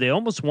in the year. They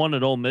almost won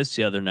at Ole Miss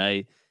the other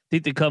night. I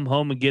think they come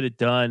home and get it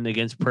done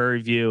against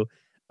Prairie View.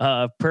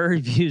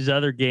 Prairie View's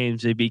other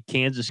games, they beat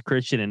Kansas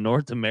Christian and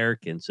North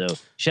American. So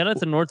shout out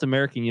to North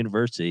American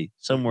University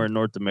somewhere in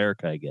North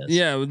America, I guess.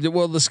 Yeah.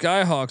 Well, the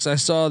Skyhawks, I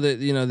saw that,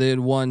 they had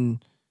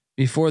won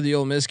before the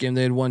Ole Miss game.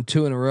 They had won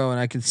 2 in a row, and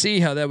I could see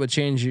how that would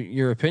change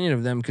your opinion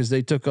of them because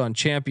they took on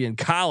Champion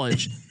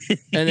College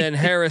and then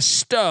Harris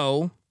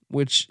Stowe,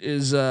 which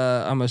is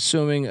I'm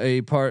assuming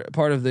a part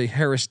of the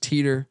Harris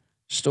Teeter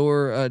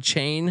store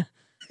chain.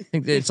 I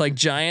think it's like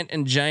Giant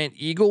and Giant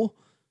Eagle.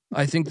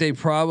 I think they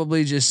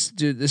probably just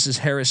do. This is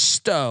Harris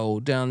Stowe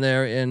down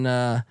there in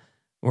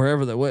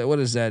wherever what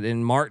is that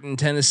in Martin,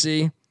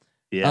 Tennessee?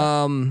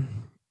 Yeah.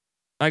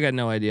 I got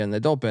no idea on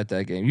that. Don't bet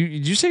that game.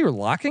 Did you say you're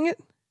locking it?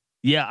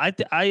 Yeah, I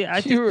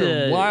think you're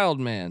a wild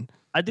man.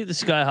 I think the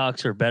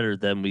Skyhawks are better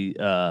than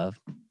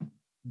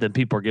than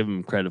people are giving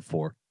them credit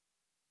for.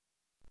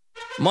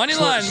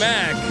 Moneyline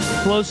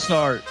Mac. Close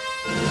start.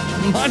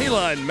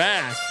 Moneyline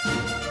Mac.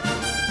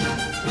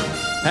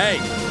 Hey,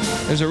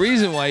 there's a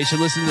reason why you should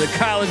listen to the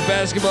College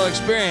Basketball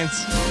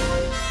Experience.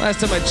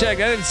 Last time I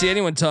checked, I didn't see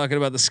anyone talking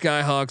about the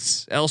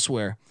Skyhawks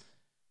elsewhere.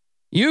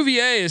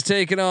 UVA is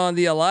taking on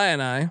the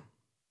Illini.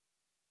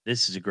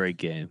 This is a great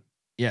game.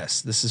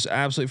 Yes, this is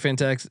absolutely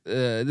fantastic.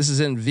 This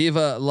is in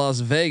Viva Las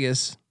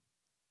Vegas.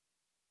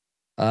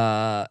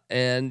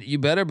 And you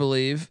better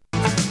believe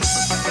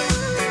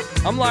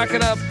I'm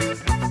locking up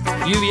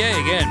UVA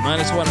again,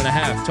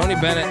 -1.5. Tony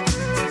Bennett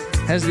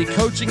has the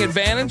coaching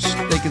advantage.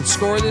 They can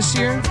score this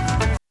year.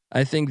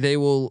 I think they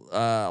will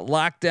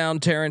lock down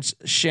Terrence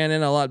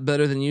Shannon a lot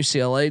better than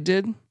UCLA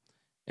did.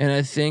 And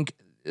I think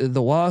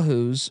the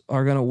Wahoos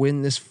are going to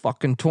win this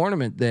fucking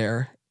tournament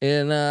there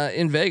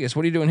in Vegas.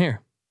 What are you doing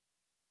here?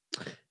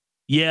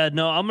 Yeah,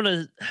 no, I'm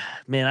gonna.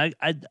 Man,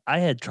 I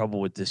had trouble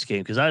with this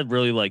game because I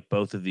really like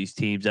both of these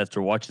teams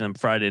after watching them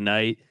Friday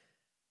night.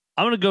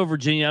 I'm going to go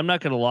Virginia. I'm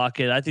not going to lock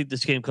it. I think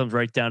this game comes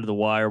right down to the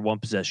wire, one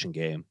possession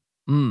game.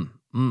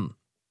 That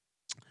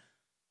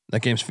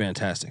game's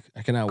fantastic.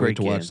 I cannot Great wait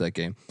to game. watch that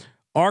game.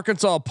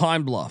 Arkansas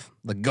Pine Bluff,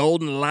 the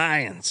Golden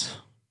Lions.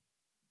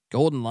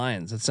 Golden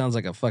Lions. That sounds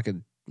like a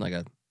fucking like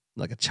a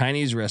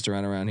Chinese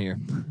restaurant around here.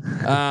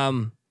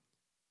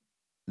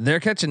 They're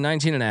catching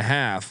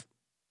 19.5.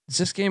 Is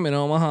this game in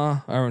Omaha?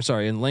 Or I'm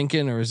sorry, in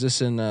Lincoln, or is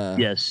this in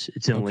Yes,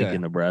 it's in okay.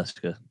 Lincoln,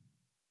 Nebraska.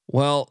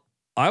 Well,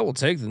 I will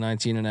take the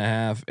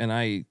 19.5, and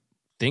I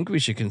think we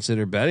should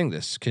consider betting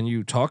this. Can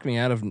you talk me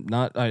out of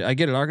not? I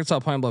get it. Arkansas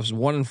Pine Bluff is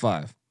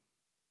 1-5,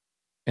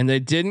 and they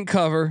didn't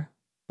cover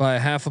by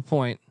 0.5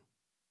 point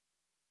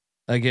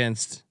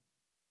against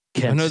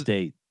Kent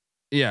State.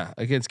 Yeah,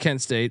 against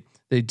Kent State.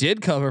 They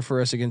did cover for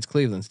us against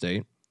Cleveland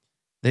State.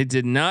 They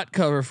did not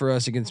cover for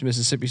us against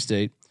Mississippi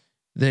State.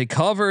 They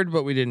covered,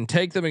 but we didn't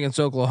take them against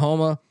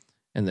Oklahoma,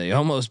 and they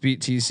almost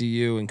beat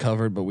TCU and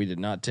covered, but we did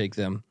not take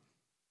them.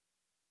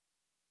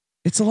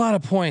 It's a lot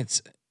of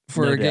points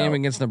for a game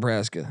against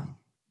Nebraska.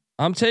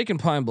 I'm taking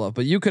Pine Bluff,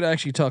 but you could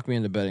actually talk me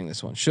into betting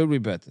this one. Should we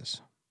bet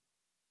this?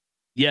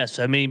 Yes,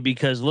 I mean,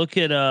 because look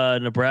at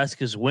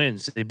Nebraska's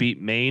wins. They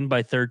beat Maine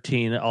by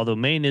 13, although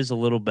Maine is a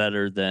little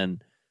better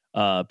than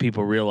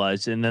people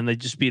realize. And then they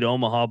just beat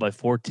Omaha by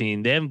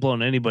 14. They haven't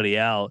blown anybody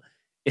out,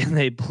 and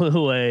they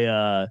blew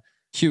a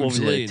huge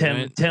lead,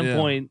 10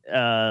 point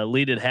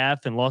lead at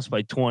half and lost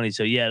by 20.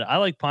 So yeah, I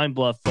like Pine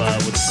Bluff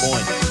with the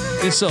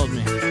points. You sold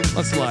me.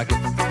 Let's lock it.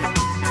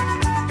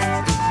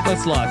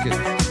 Let's lock it.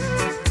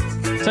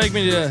 Take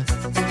me to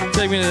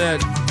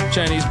that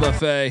Chinese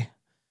buffet.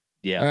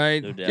 Yeah. All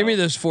right. No doubt. Give me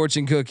those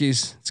fortune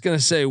cookies. It's gonna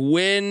say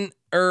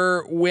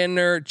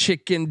winner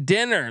chicken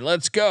dinner.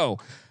 Let's go.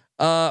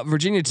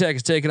 Virginia Tech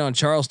is taking on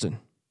Charleston.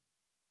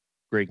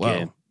 Great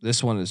game.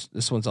 This one's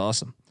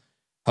awesome.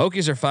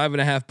 Hokies are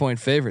 5.5 point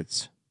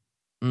favorites.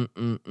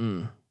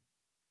 I'm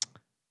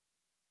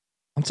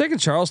taking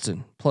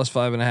Charleston plus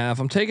 5.5.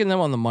 I'm taking them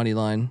on the money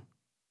line.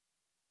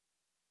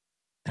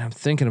 And I'm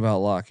thinking about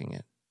locking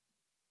it.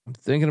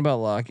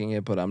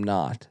 But I'm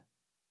not.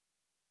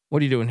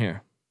 What are you doing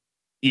here?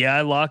 Yeah,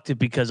 I locked it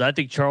because I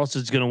think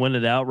Charleston's going to win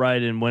it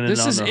outright and win it.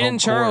 This on is their in home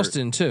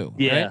Charleston court. too.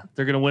 Yeah, right?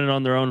 they're going to win it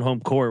on their own home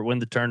court, win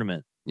the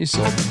tournament. You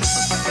sold me.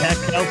 Pat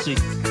Kelsey.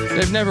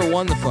 They've never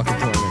won the fucking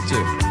tournament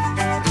too.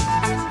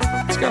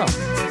 Let's go.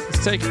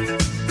 Let's take it.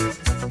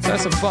 Let's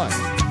have some fun.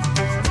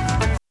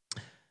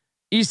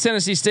 East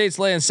Tennessee State's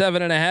laying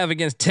 7.5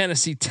 against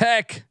Tennessee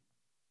Tech.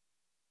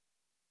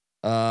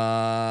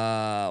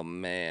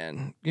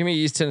 Man, give me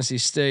East Tennessee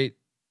State.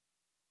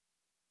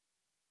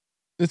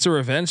 It's a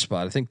revenge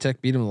spot. I think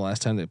Tech beat them the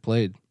last time they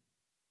played.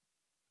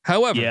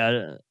 However,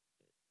 yeah,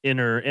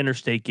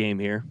 interstate game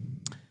here.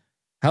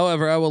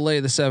 However, I will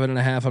lay the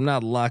 7.5. I'm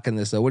not locking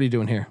this though. What are you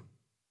doing here?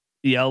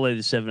 Yeah, I'll lay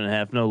the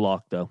 7.5. No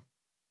lock though.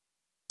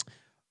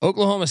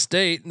 Oklahoma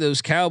State,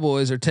 those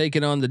Cowboys are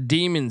taking on the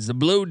Demons, the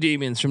Blue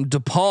Demons from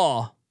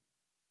DePaul.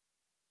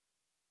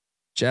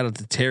 Shout out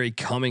to Terry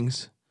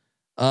Cummings.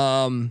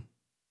 Oklahoma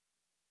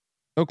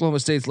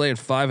State's laying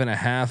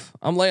 5.5.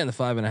 I'm laying the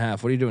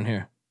 5.5. What are you doing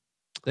here?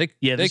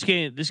 This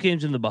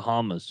game's in the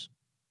Bahamas.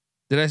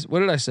 What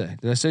did I say?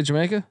 Did I say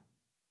Jamaica?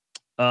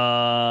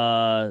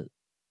 I'm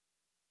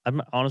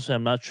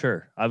not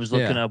sure. I was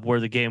looking up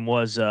where the game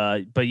was.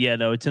 But yeah,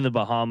 no, it's in the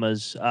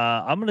Bahamas.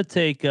 I'm gonna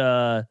take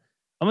the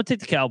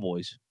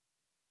Cowboys.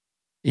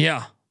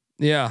 Yeah.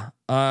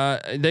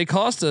 They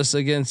cost us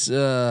against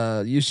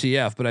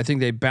UCF, but I think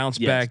they bounce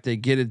back. They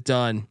get it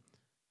done.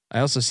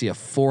 I also see a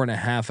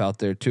 4.5 out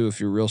there too. If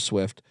you're real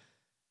swift,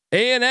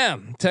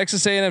 A&M,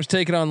 Texas A&M's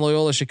taking on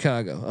Loyola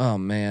Chicago. Oh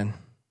man,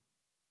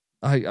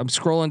 I'm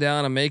scrolling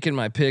down. I'm making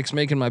my picks,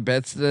 making my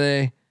bets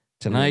tonight.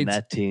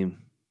 That team.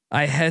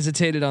 I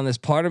hesitated on this.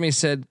 Part of me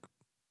said,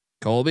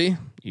 Colby,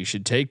 you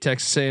should take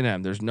Texas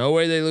A&M. There's no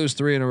way they lose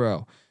 3 in a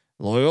row.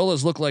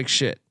 Loyola's look like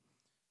shit.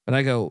 And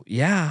I go,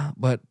 yeah,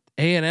 but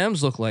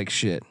A&M's look like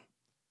shit.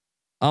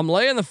 I'm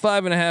laying the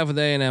 5.5 with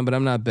A&M, but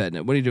I'm not betting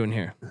it. What are you doing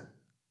here?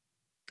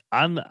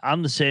 I'm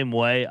the same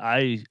way.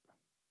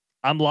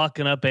 I'm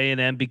locking up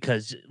A&M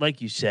because,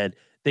 like you said,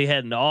 they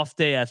had an off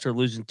day after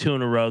losing 2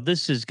 in a row.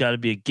 This has got to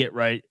be a get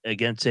right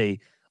against a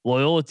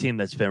Loyola team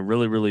that's been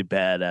really, really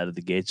bad out of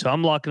the gate. So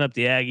I'm locking up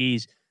the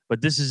Aggies, but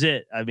this is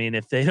it. I mean,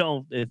 if they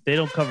don't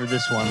cover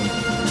this one,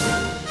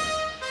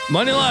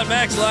 money line,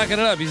 Max locking it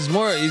up. This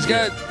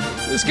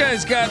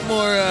guy's got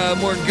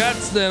more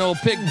guts than old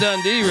Pick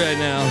Dundee right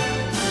now.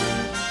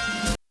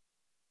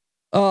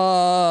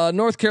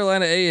 North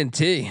Carolina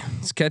A&T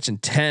is catching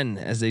 10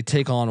 as they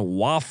take on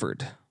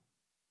Wofford.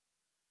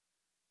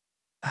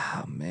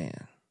 Oh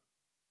man,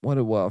 what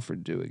did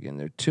Wofford do again?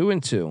 They're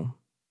 2-2.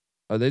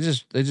 Oh, they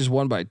just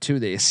won by 2.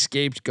 They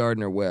escaped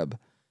Gardner Webb.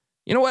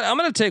 You know what? I'm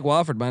going to take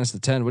Wofford minus the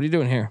 10. What are you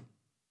doing here?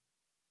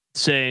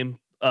 Same.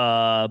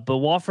 But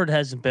Wofford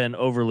hasn't been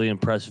overly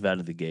impressive out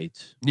of the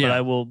gates.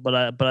 Yeah.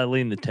 But I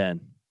lean the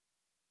 10.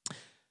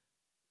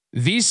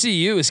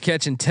 VCU is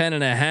catching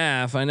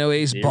 10.5. I know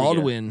Ace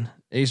Baldwin,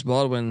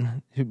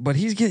 but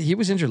he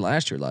was injured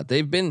last year a lot.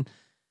 They've been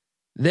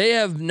They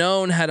have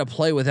known how to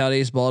play without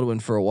Ace Baldwin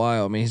for a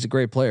while. I mean, he's a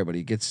great player, but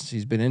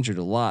he's been injured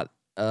a lot.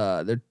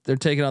 They're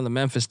taking on the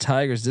Memphis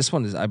Tigers. This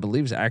one I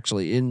believe is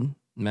actually in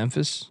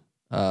Memphis.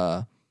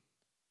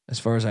 As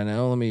far as I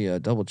know, let me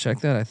double check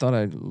that. I thought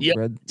I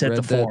read it's at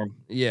the that. Forum.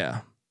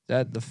 Yeah,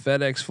 at the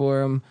FedEx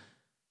Forum.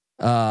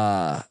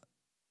 I'm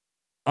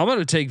going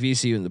to take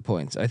VCU in the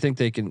points. I think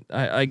they can.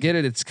 I get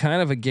it. It's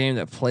kind of a game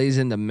that plays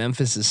into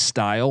Memphis's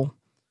style,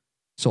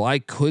 so I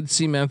could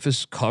see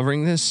Memphis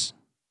covering this.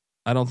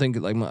 I don't think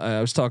I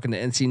was talking to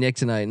NC Nick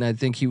tonight, and I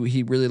think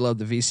he really loved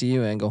the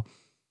VCU angle.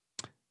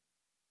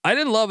 I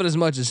didn't love it as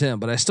much as him,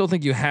 but I still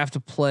think you have to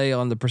play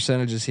on the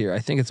percentages here. I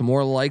think it's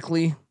more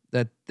likely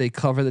that they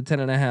cover the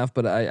 10.5,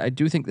 but I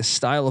do think the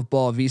style of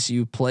ball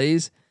VCU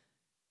plays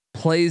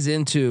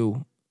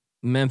into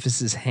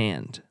Memphis's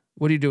hand.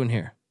 What are you doing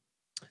here?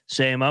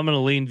 Same. I'm going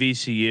to lean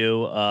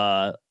VCU.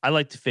 I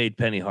like to fade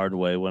Penny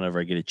Hardaway whenever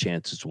I get a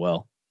chance as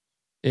well.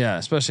 Yeah,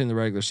 especially in the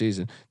regular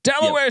season.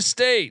 Delaware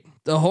State,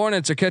 the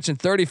Hornets are catching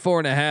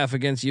 34.5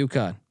 against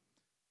UConn.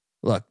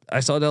 Look, I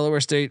saw Delaware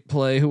State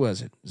play. Who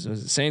was it? Was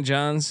it St.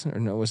 John's or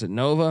no? Was it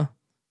Nova?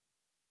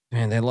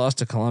 Man, they lost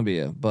to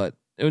Columbia, but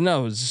it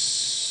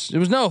was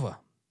Nova.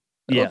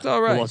 It looked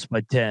all right. Lost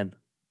by 10.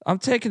 I'm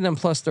taking them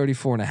plus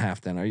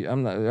 34.5. Then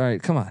I'm not. All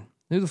right, come on.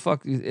 Who the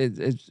fuck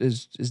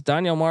is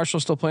Danielle Marshall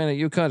still playing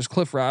at UConn? Is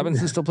Cliff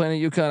Robinson still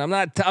playing at UConn? I'm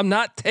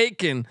not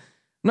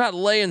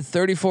laying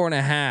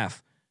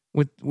 34.5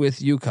 with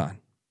UConn.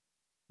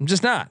 I'm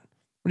just not.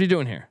 What are you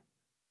doing here?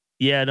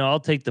 Yeah, no, I'll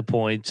take the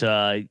points.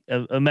 Emeka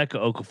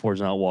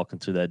Okafor's not walking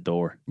through that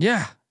door.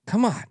 Yeah,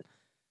 come on.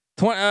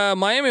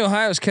 Miami,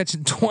 Ohio is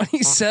catching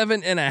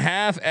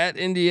 27.5 at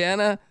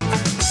Indiana.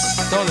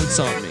 Don't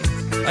insult me.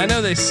 I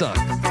know they suck.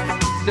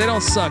 They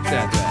don't suck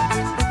that bad.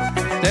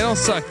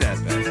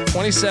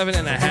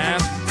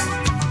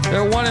 27.5.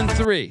 They're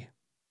 1-3.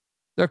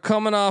 They're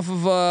coming off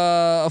of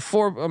a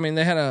 4. I mean,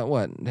 they had a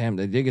what? Damn,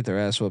 they did get their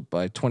ass whipped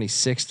by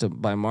 26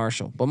 by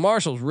Marshall. But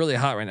Marshall's really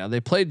hot right now.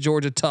 They played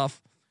Georgia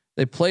tough.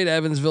 They played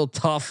Evansville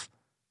tough.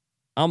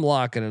 I'm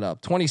locking it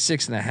up.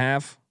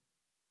 26.5.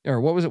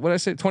 Or what was it? What did I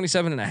say?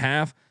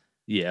 27.5.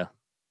 Yeah.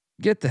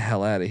 Get the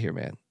hell out of here,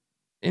 man.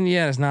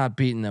 Indiana's not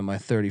beating them by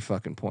 30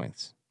 fucking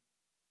points.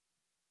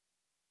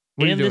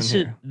 What are you doing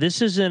here?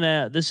 This isn't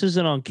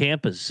on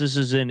campus. This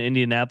is in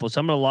Indianapolis.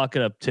 I'm going to lock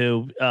it up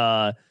too.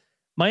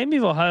 Miami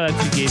of Ohio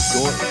actually gave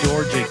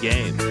Georgia a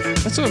game.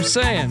 That's what I'm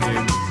saying,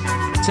 dude.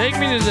 Take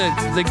me to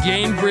the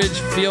Gainbridge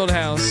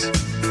Fieldhouse.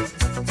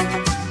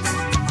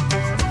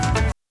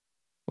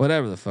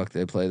 Whatever the fuck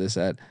they play this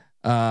at.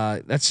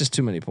 That's just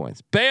too many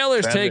points.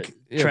 Baylor's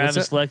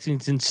Travis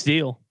Lexington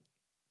Steele.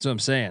 That's what I'm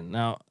saying.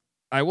 Now,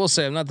 I will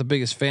say I'm not the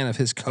biggest fan of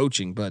his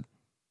coaching, but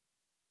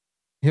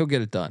he'll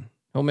get it done.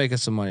 He'll make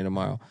us some money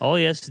tomorrow. All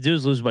he has to do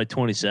is lose by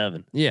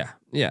 27. Yeah.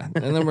 And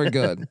then we're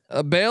good.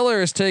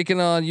 Baylor is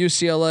taking on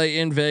UCLA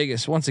in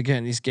Vegas. Once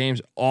again, these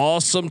games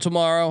awesome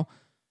tomorrow.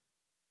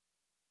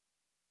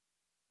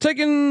 I'm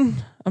taking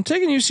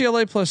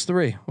UCLA plus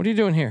 3. What are you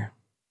doing here?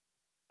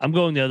 I'm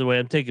going the other way.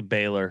 I'm taking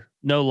Baylor.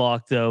 No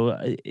lock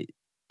though.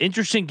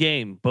 Interesting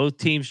game. Both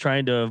teams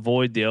trying to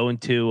avoid the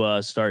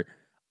 0-2 start.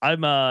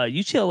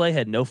 UCLA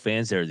had no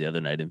fans there the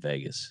other night in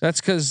Vegas.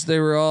 That's because they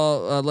were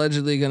all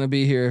allegedly going to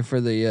be here for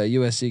the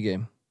USC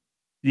game.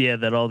 Yeah,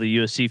 that all the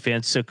USC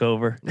fans took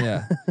over.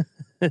 Yeah,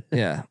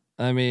 yeah.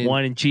 I mean,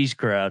 wine and cheese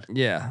crowd.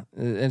 Yeah,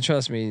 and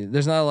trust me,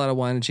 there's not a lot of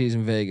wine and cheese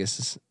in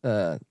Vegas.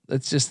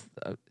 It's just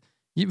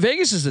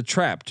Vegas is a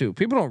trap too.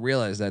 People don't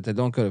realize that. They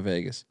don't go to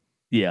Vegas.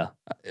 Yeah,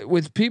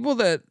 with people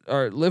that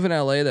live in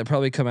LA that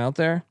probably come out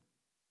there,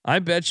 I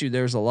bet you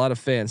there's a lot of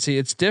fans. See,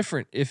 it's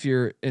different if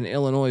you're an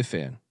Illinois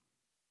fan.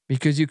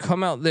 Because you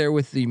come out there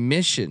with the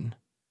mission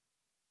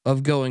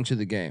of going to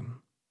the game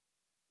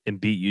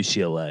and beat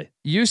UCLA.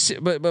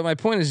 But my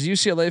point is,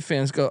 UCLA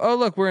fans go, "Oh,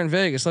 look, we're in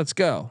Vegas. Let's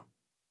go."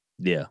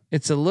 Yeah,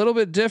 it's a little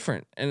bit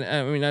different. And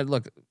I mean,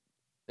 look,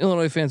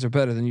 Illinois fans are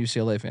better than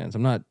UCLA fans.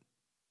 I'm not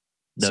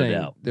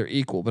saying they're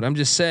equal, but I'm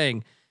just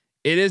saying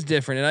it is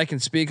different. And I can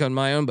speak on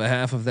my own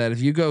behalf of that.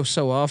 If you go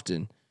so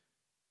often,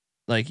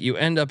 like you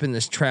end up in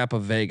this trap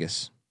of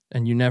Vegas,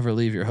 and you never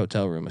leave your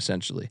hotel room,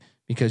 essentially.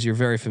 Because you're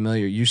very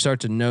familiar, you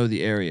start to know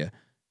the area,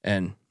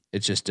 and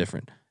it's just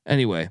different.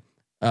 Anyway,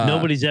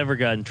 nobody's ever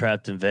gotten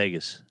trapped in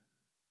Vegas.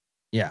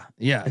 Yeah,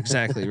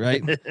 exactly,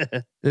 right.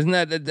 Isn't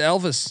that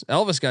Elvis?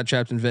 Elvis got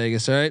trapped in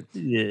Vegas, all right?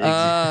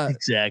 Yeah,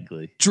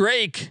 exactly.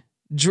 Drake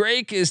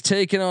is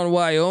taking on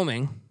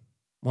Wyoming.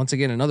 Once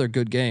again, another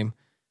good game.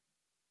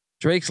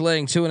 Drake's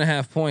laying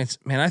 2.5 points.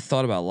 Man, I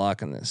thought about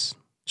locking this.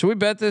 Should we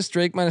bet this?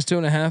 Drake minus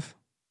 2.5.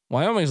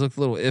 Wyoming's looked a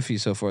little iffy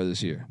so far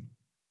this year.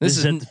 This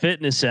is at the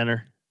fitness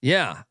center.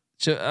 Yeah.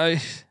 So I'm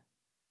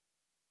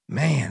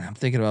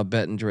thinking about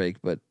betting Drake,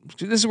 but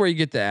this is where you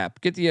get the app.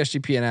 Get the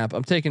SGPN app.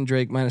 I'm taking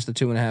Drake minus the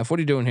 2.5. What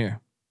are you doing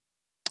here?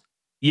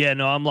 Yeah,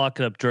 no, I'm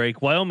locking up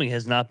Drake. Wyoming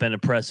has not been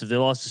impressive. They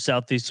lost to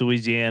Southeast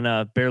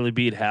Louisiana, barely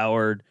beat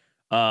Howard.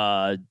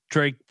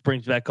 Drake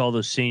brings back all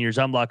those seniors.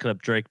 I'm locking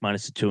up Drake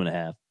minus the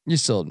 2.5. You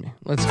sold me.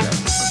 Let's go.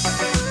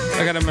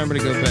 I got to remember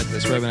to go bet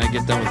this right when I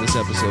get done with this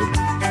episode.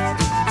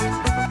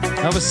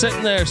 I was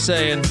sitting there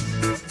saying,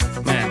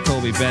 man,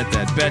 Colby, bet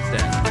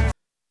that.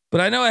 But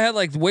I know I had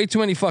like way too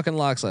many fucking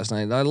locks last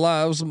night.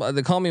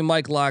 They call me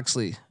Mike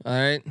Loxley, all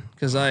right,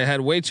 because I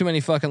had way too many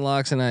fucking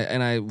locks, and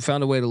I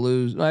found a way to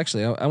lose. Well,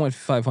 actually, I went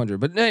 500,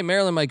 but hey,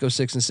 Maryland might go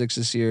 6-6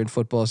 this year in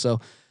football. So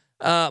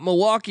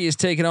Milwaukee is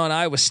taking on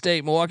Iowa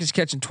State. Milwaukee's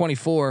catching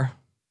 24.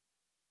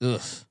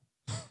 Ugh.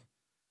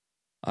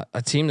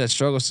 A team that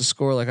struggles to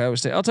score like Iowa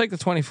State. I'll take the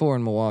 24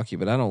 in Milwaukee,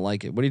 but I don't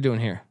like it. What are you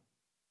doing here?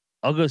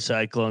 I'll go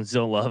Cyclones.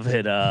 Don't love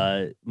it.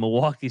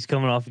 Milwaukee's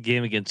coming off a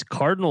game against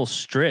Cardinal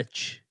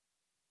Stritch.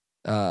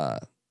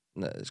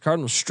 Is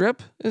Cardinal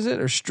Strip? Is it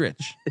or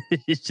Stritch?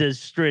 It says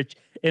Stritch,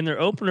 and their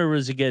opener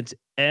was against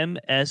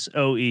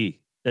MSOE.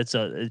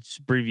 It's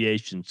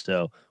abbreviation,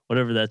 so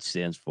whatever that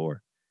stands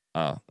for.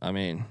 I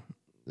mean,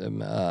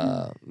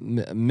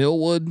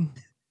 Millwood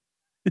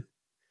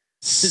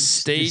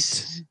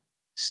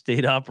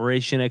State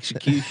Operation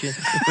Execution.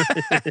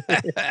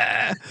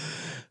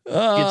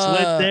 Gets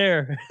lit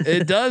there.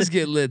 It does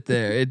get lit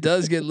there. It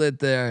does get lit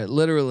there.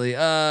 Literally.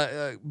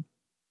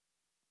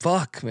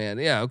 Fuck, man.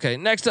 Yeah. Okay.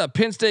 Next up,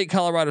 Penn State,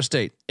 Colorado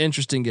State.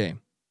 Interesting game.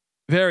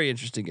 Very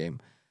interesting game.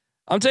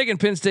 I'm taking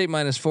Penn State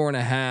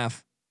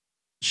 -4.5.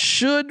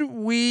 Should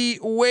we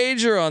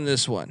wager on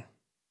this one?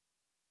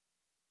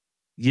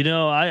 You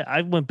know,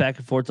 I went back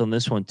and forth on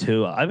this one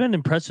too. I've been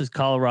impressed with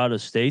Colorado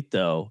State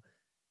though.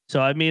 So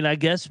I mean, I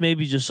guess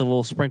maybe just a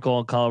little sprinkle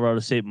on Colorado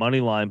State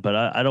money line, but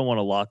I don't want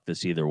to lock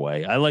this either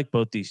way. I like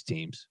both these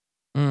teams.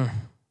 Yeah.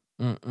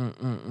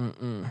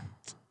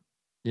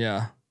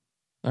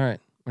 All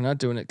right. We're not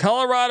doing it.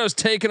 Colorado's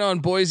taking on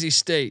Boise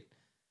State.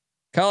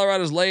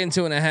 Colorado's laying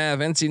 2.5.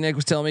 NC Nick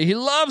was telling me he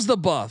loves the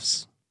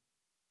Buffs.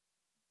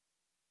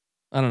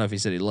 I don't know if he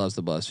said he loves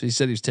the Buffs. He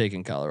said he was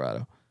taking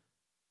Colorado,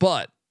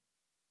 but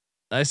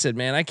I said,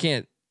 man, I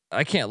can't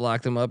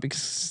lock them up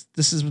because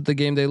this is the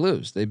game they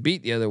lose. They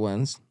beat the other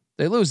ones.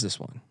 They lose this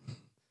one.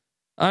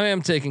 I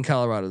am taking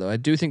Colorado though. I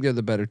do think they're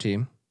the better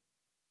team.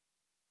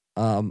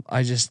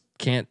 I just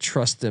can't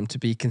trust them to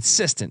be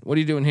consistent. What are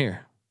you doing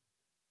here?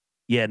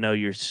 Yeah, no,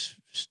 you're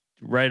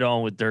right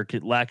on with their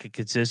lack of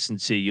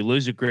consistency. You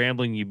lose at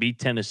Grambling, you beat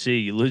Tennessee.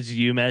 You lose at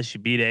UMass, you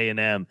beat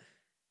A&M.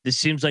 This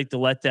seems like the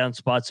letdown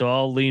spot, so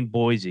I'll lean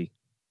Boise.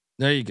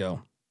 There you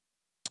go.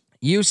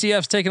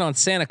 UCF's taking on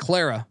Santa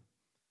Clara.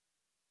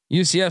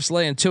 UCF's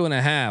laying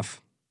 2.5.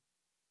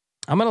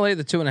 I'm going to lay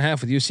the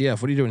 2.5 with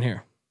UCF. What are you doing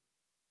here?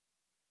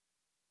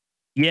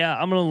 Yeah,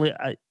 I'm going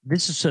to.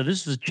 This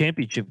is a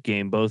championship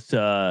game, both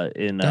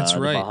in That's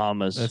right. the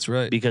Bahamas. That's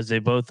right. Because they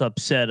both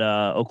upset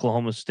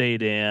Oklahoma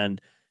State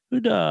and who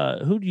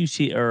do you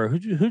see, or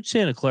who'd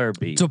Santa Clara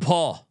beat?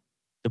 DePaul.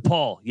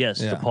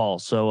 Yes, yeah.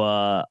 DePaul. So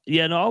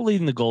I'll lead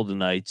in the Golden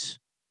Knights.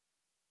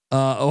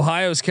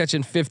 Ohio's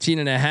catching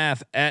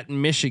 15.5 at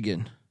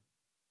Michigan.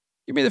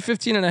 Give me the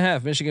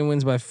 15.5. Michigan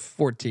wins by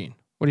 14.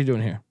 What are you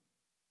doing here?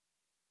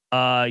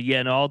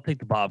 I'll take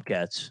the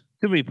Bobcats.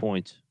 Too many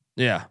points.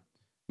 Yeah.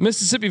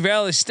 Mississippi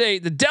Valley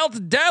State, the Delta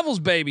Devils,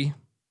 baby.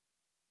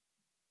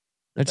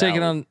 They're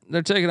taking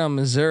on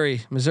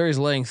Missouri. Missouri's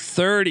laying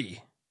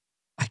 30.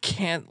 I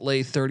can't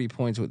lay 30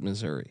 points with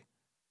Missouri.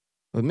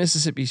 But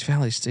Mississippi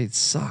Valley State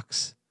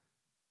sucks.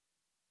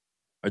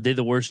 Are they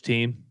the worst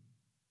team?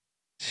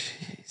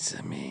 Jeez,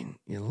 I mean,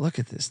 you look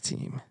at this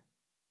team.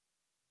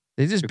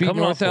 They just beat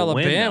North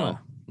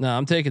Alabama. No,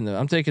 I'm taking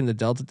the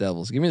Delta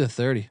Devils. Give me the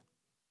 30.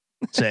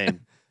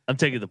 Same. I'm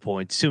taking the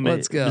points. 2 minutes.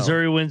 Let's go.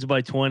 Missouri wins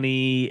by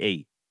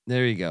 28.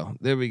 There you go.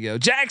 There we go.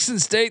 Jackson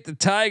State, the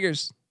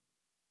Tigers.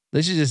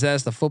 They should just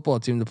ask the football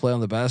team to play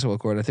on the basketball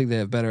court. I think they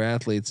have better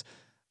athletes.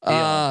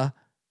 Yeah.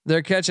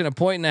 They're catching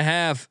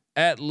 1.5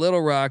 at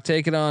Little Rock,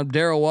 taking on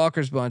Darrell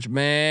Walker's bunch.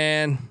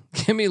 Man,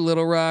 give me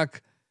Little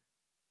Rock.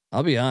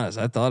 I'll be honest.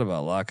 I thought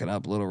about locking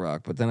up Little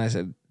Rock, but then I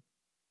said,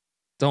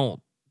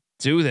 don't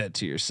do that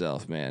to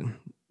yourself, man.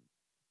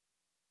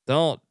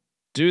 Don't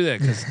do that,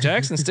 because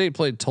Jackson State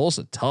played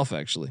Tulsa tough,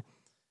 actually.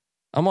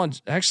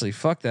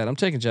 Fuck that. I'm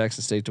taking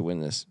Jackson State to win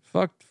this.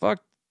 Fuck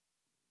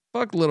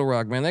Little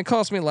Rock, man. They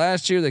cost me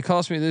last year. They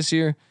cost me this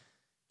year.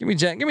 Give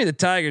me the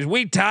Tigers.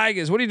 We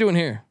Tigers. What are you doing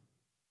here?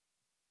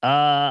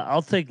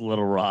 I'll take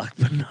Little Rock,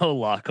 but no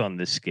lock on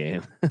this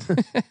game.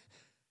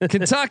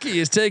 Kentucky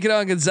is taking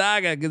on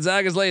Gonzaga.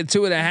 Gonzaga's laying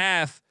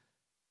 2.5.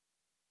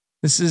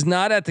 This is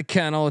not at the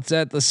Kennel. It's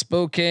at the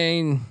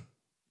Spokane.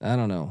 I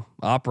don't know,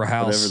 Opera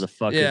House, whatever the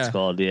fuck it's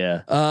called.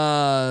 Yeah.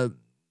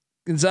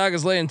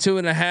 Gonzaga's laying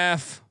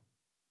 2.5.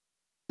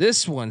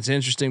 This one's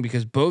interesting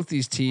because both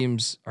these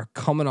teams are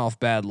coming off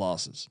bad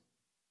losses.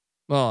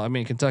 Well, I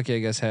mean, Kentucky, I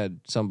guess, had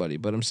somebody,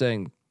 but I'm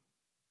saying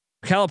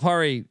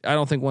Calipari, I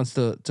don't think wants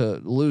to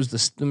lose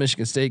the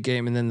Michigan State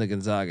game and then the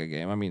Gonzaga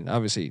game. I mean,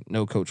 obviously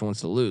no coach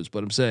wants to lose,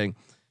 but I'm saying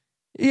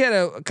he had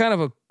a kind of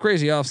a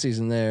crazy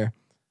offseason there.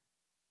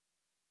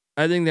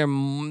 I think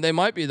they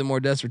might be the more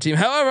desperate team.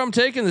 However, I'm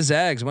taking the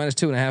Zags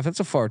 -2.5. That's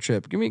a far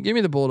trip. Give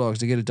me the Bulldogs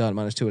to get it done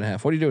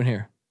 -2.5. What are you doing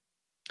here?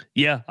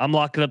 Yeah, I'm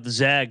locking up the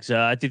Zags.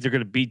 I think they're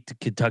going to beat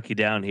Kentucky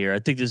down here. I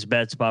think this is a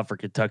bad spot for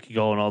Kentucky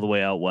going all the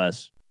way out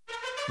west.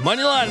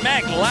 Moneyline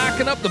Mac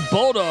locking up the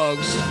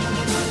Bulldogs.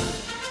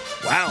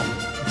 Wow.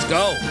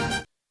 go.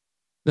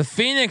 The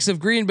Phoenix of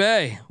Green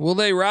Bay. Will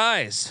they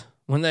rise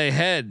when they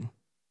head?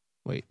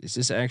 Wait, is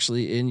this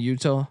actually in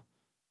Utah,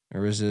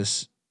 or is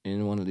this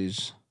in one of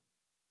these?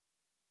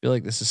 I feel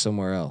like this is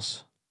somewhere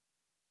else.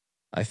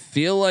 I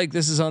feel like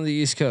this is on the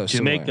East Coast.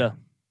 Jamaica.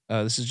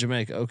 Oh, this is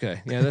Jamaica.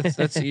 Okay, yeah,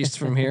 that's east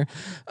from here.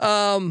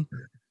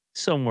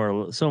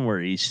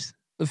 Somewhere east.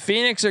 The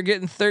Phoenix are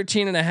getting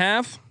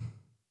 13.5.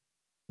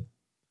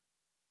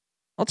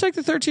 I'll take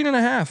the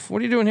 13.5.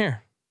 What are you doing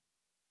here?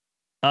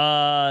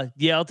 Yeah,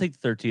 I'll take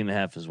the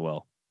 13.5 as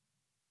well.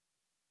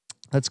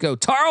 Let's go.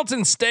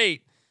 Tarleton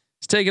State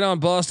is taking on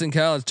Boston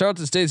College.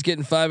 Tarleton State's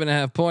getting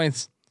 5.5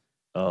 points.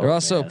 They're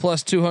also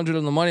plus 200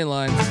 on the money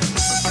line.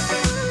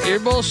 Your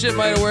bullshit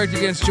might have worked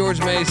against George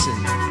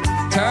Mason.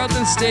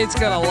 Tarleton State's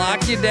gonna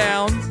lock you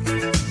down.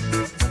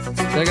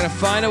 They're gonna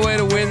find a way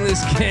to win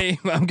this game.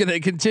 I'm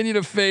gonna continue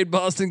to fade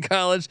Boston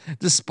College,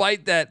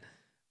 despite that.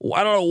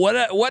 I don't know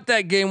what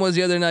that game was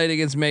the other night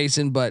against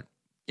Mason, but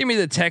give me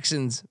the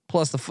Texans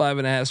plus the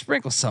 5.5.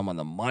 Sprinkle some on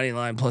the money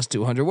line plus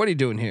 200. What are you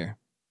doing here?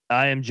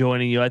 I am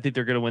joining you. I think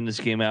they're going to win this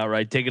game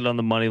outright. Take it on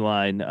the money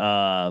line.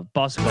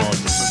 Boston College.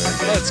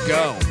 Let's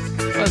go.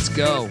 Let's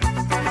go.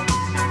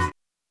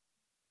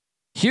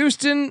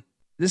 Houston.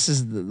 This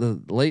is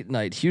the late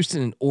night.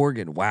 Houston and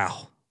Oregon.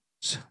 Wow.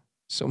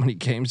 So many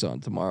games on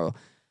tomorrow.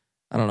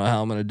 I don't know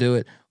how I'm going to do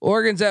it.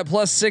 Oregon's at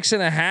plus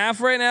 6.5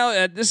 right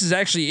now. This is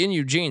actually in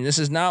Eugene. This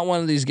is not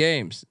one of these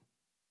games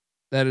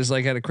that is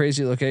like at a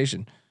crazy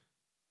location.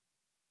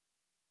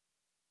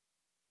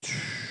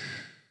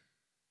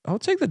 I'll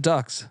take the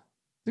Ducks. I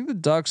think the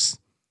Ducks,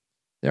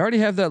 they already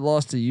have that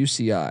loss to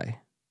UCI.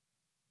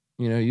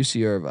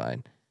 UC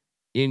Irvine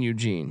in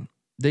Eugene.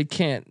 They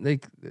can't. They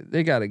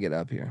got to get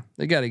up here.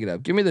 They got to get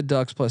up. Give me the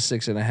Ducks plus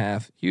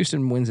 6.5.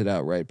 Houston wins it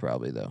outright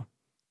probably though.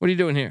 What are you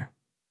doing here?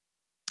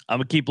 I'm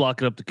gonna keep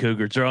locking up the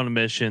Cougars. They're on a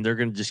mission. They're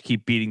gonna just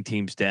keep beating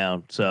teams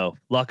down. So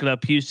locking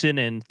up Houston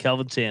and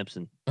Kelvin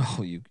Sampson.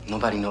 Oh,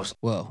 nobody knows.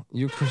 Well,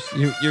 you're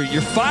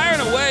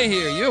firing away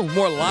here. You have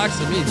more locks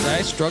than me.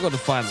 I struggled to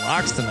find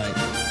locks tonight.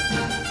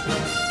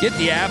 Get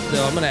the app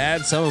though. I'm gonna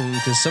add some of them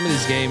because some of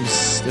these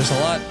games, there's a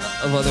lot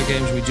of other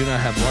games we do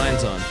not have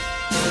lines on.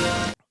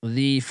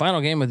 The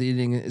final game of the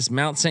evening is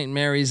Mount St.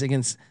 Mary's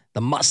against the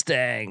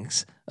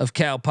Mustangs of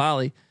Cal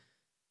Poly.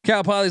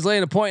 Cal Poly's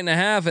laying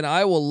 1.5, and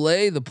I will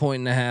lay the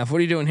 1.5. What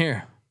are you doing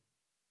here?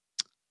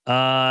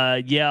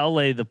 Yeah, I'll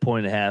lay the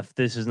 1.5.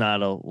 This is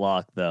not a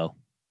lock though.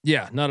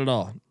 Yeah, not at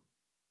all.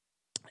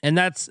 And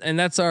that's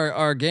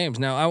our games.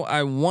 Now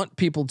I want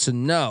people to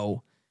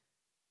know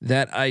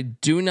that I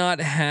do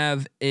not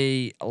have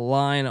a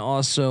line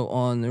also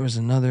on. There was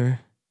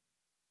another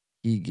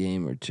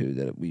game or two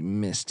that we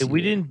missed.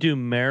 We didn't do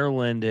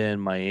Maryland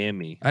and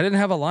Miami. I didn't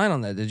have a line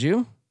on that. Did you?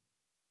 I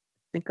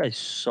think I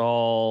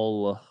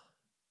saw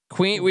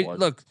Queen.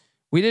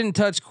 We didn't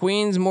touch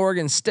Queens,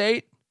 Morgan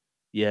State.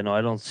 Yeah, no,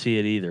 I don't see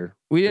it either.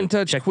 We didn't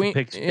touch Queen.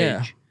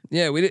 Yeah.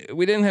 Yeah, we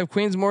didn't have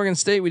Queens, Morgan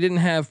State. We didn't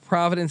have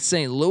Providence,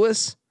 St.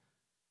 Louis.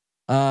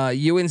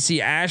 UNC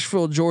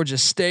Asheville, Georgia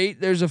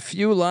State. There's a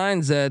few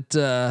lines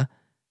that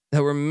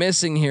we're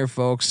missing here,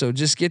 folks. So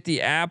just get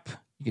the app.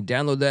 You can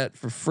download that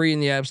for free in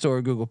the App Store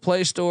or Google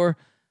Play Store.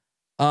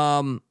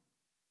 And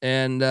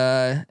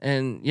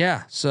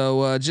yeah.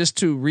 So just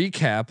to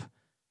recap,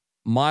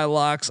 my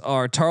locks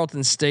are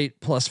Tarleton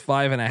State plus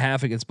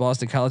 5.5 against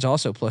Boston College,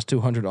 also plus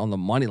 200 on the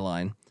money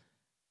line.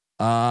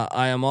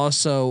 I am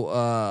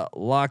also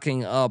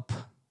locking up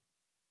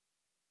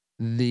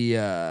the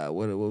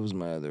what was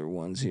my other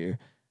ones here?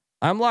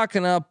 I'm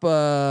locking up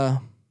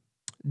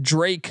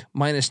Drake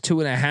minus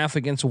 2.5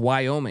 against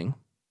Wyoming.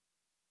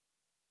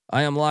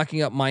 I am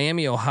locking up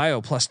Miami,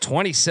 Ohio plus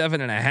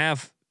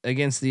 27.5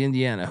 against the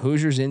Indiana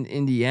Hoosiers in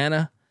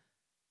Indiana.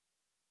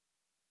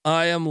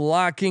 I am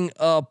locking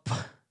up.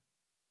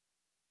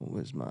 What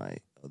was my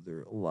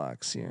other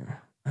locks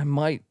here? I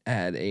might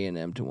add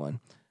A&M to one.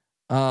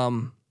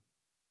 I'm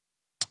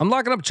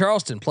locking up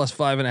Charleston plus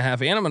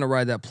 5.5, and I'm going to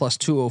ride that plus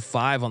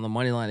 205 on the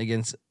money line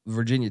against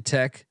Virginia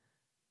Tech.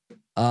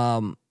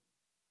 I'm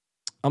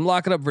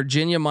locking up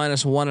Virginia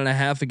minus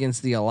 1.5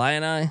 against the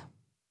Illini. I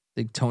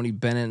think Tony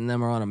Bennett and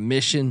them are on a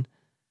mission.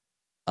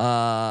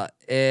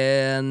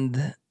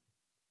 And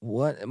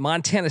what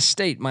Montana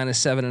State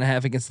minus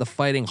 7.5 against the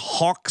Fighting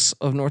Hawks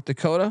of North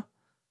Dakota.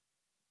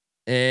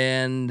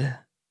 And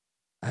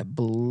I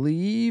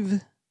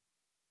believe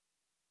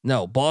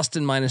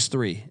Boston minus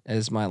 3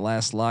 as my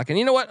last lock. And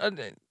you know what?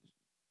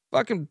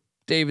 Fucking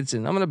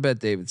Davidson. I'm going to bet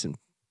Davidson.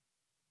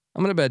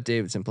 I'm going to bet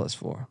Davidson plus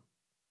 4.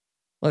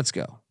 Let's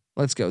go.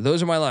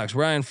 Those are my locks.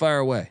 Ryan, fire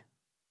away.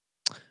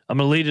 I'm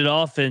going to lead it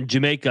off in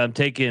Jamaica. I'm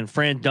taking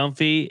Fran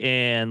Dunphy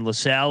and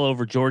LaSalle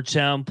over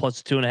Georgetown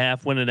plus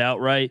 2.5, win it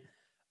outright.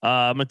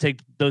 I'm going to take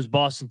those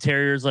Boston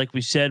Terriers, like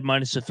we said,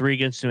 minus a 3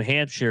 against New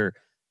Hampshire.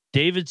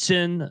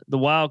 Davidson, the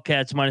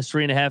Wildcats minus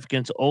 3.5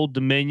 against Old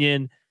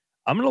Dominion.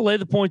 I'm going to lay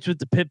the points with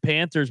the Pitt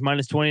Panthers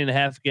minus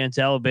 20.5 against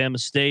Alabama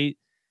State.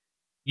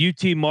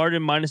 UT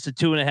Martin minus the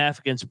 2.5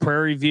 against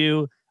Prairie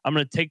View. I'm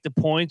going to take the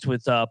points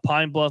with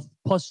Pine Bluff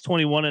plus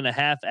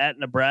 21.5 at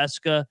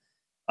Nebraska.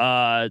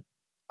 I'm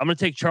I'm going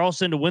to take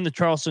Charleston to win the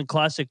Charleston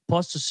Classic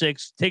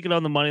 +6. Take it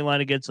on the money line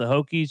against the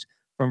Hokies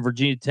from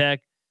Virginia Tech.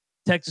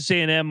 Texas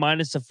A&M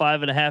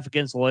 -5.5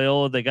 against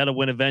Loyola. They got to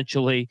win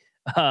eventually.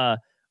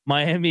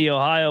 Miami,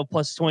 Ohio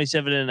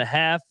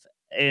 +27.5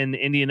 in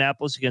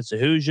Indianapolis against the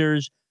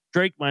Hoosiers.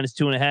 Drake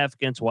 -2.5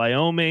 against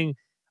Wyoming.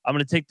 I'm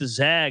going to take the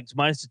Zags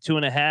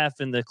 -2.5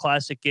 in the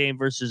Classic game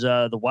versus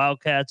the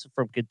Wildcats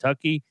from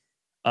Kentucky.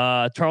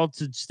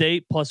 Tarleton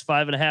State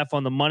 +5.5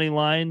 on the money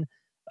line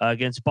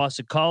against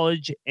Boston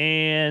College.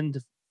 And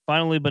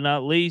finally, but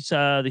not least,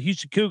 the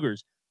Houston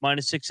Cougars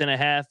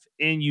 -6.5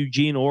 in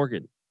Eugene,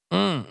 Oregon.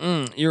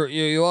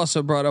 You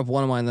also brought up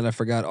one of mine that I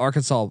forgot.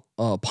 Arkansas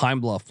Pine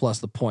Bluff plus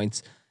the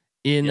points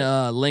in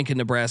Lincoln,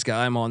 Nebraska.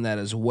 I'm on that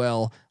as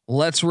well.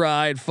 Let's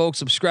ride, folks.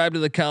 Subscribe to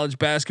the College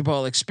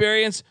Basketball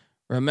Experience.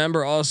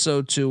 Remember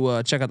also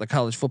to check out the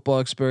College Football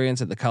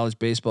Experience and the College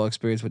Baseball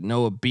Experience with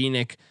Noah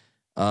Beanick.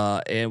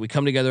 And we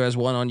come together as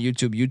one on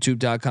YouTube,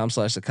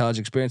 youtube.com/the College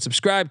Experience.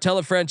 Subscribe, tell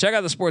a friend, check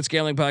out the Sports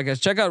Gambling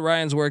Podcast, check out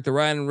Ryan's work, the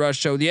Ryan and Rush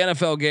Show, the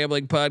NFL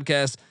Gambling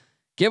Podcast.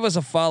 Give us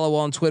a follow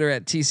on Twitter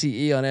at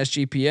TCE on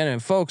SGPN.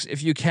 And folks,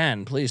 if you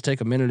can, please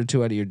take a minute or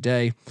two out of your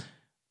day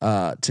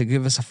to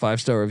give us a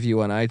 5-star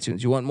review on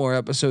iTunes. You want more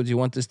episodes? You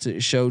want this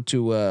show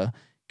to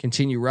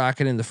continue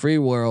rocking in the free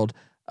world?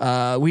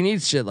 We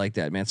need shit like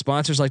that, man.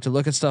 Sponsors like to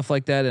look at stuff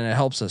like that, and it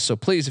helps us. So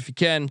please, if you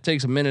can,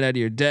 take a minute out of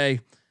your day.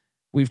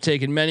 We've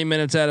taken many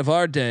minutes out of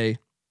our day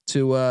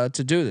to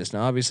do this.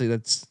 Now, obviously,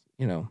 that's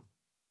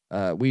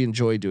we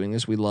enjoy doing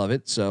this. We love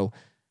it. So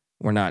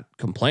we're not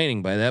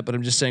complaining by that, but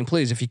I'm just saying,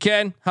 please, if you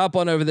can, hop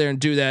on over there and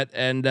do that.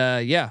 And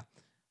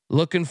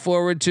looking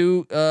forward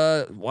to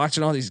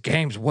watching all these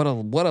games. What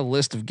a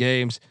list of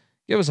games.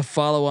 Give us a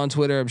follow on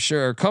Twitter, I'm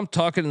sure. Come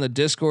talking in the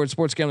Discord,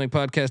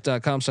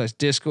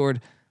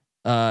 sportsgamblingpodcast.com/Discord.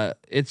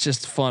 It's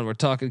just fun. We're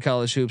talking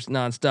college hoops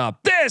nonstop.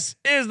 This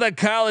is the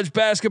College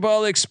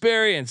Basketball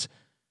Experience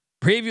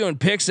preview and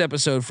picks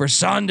episode for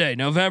Sunday,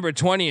 November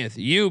 20th.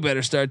 You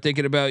better start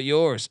thinking about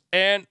yours.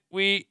 And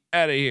we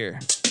out of here.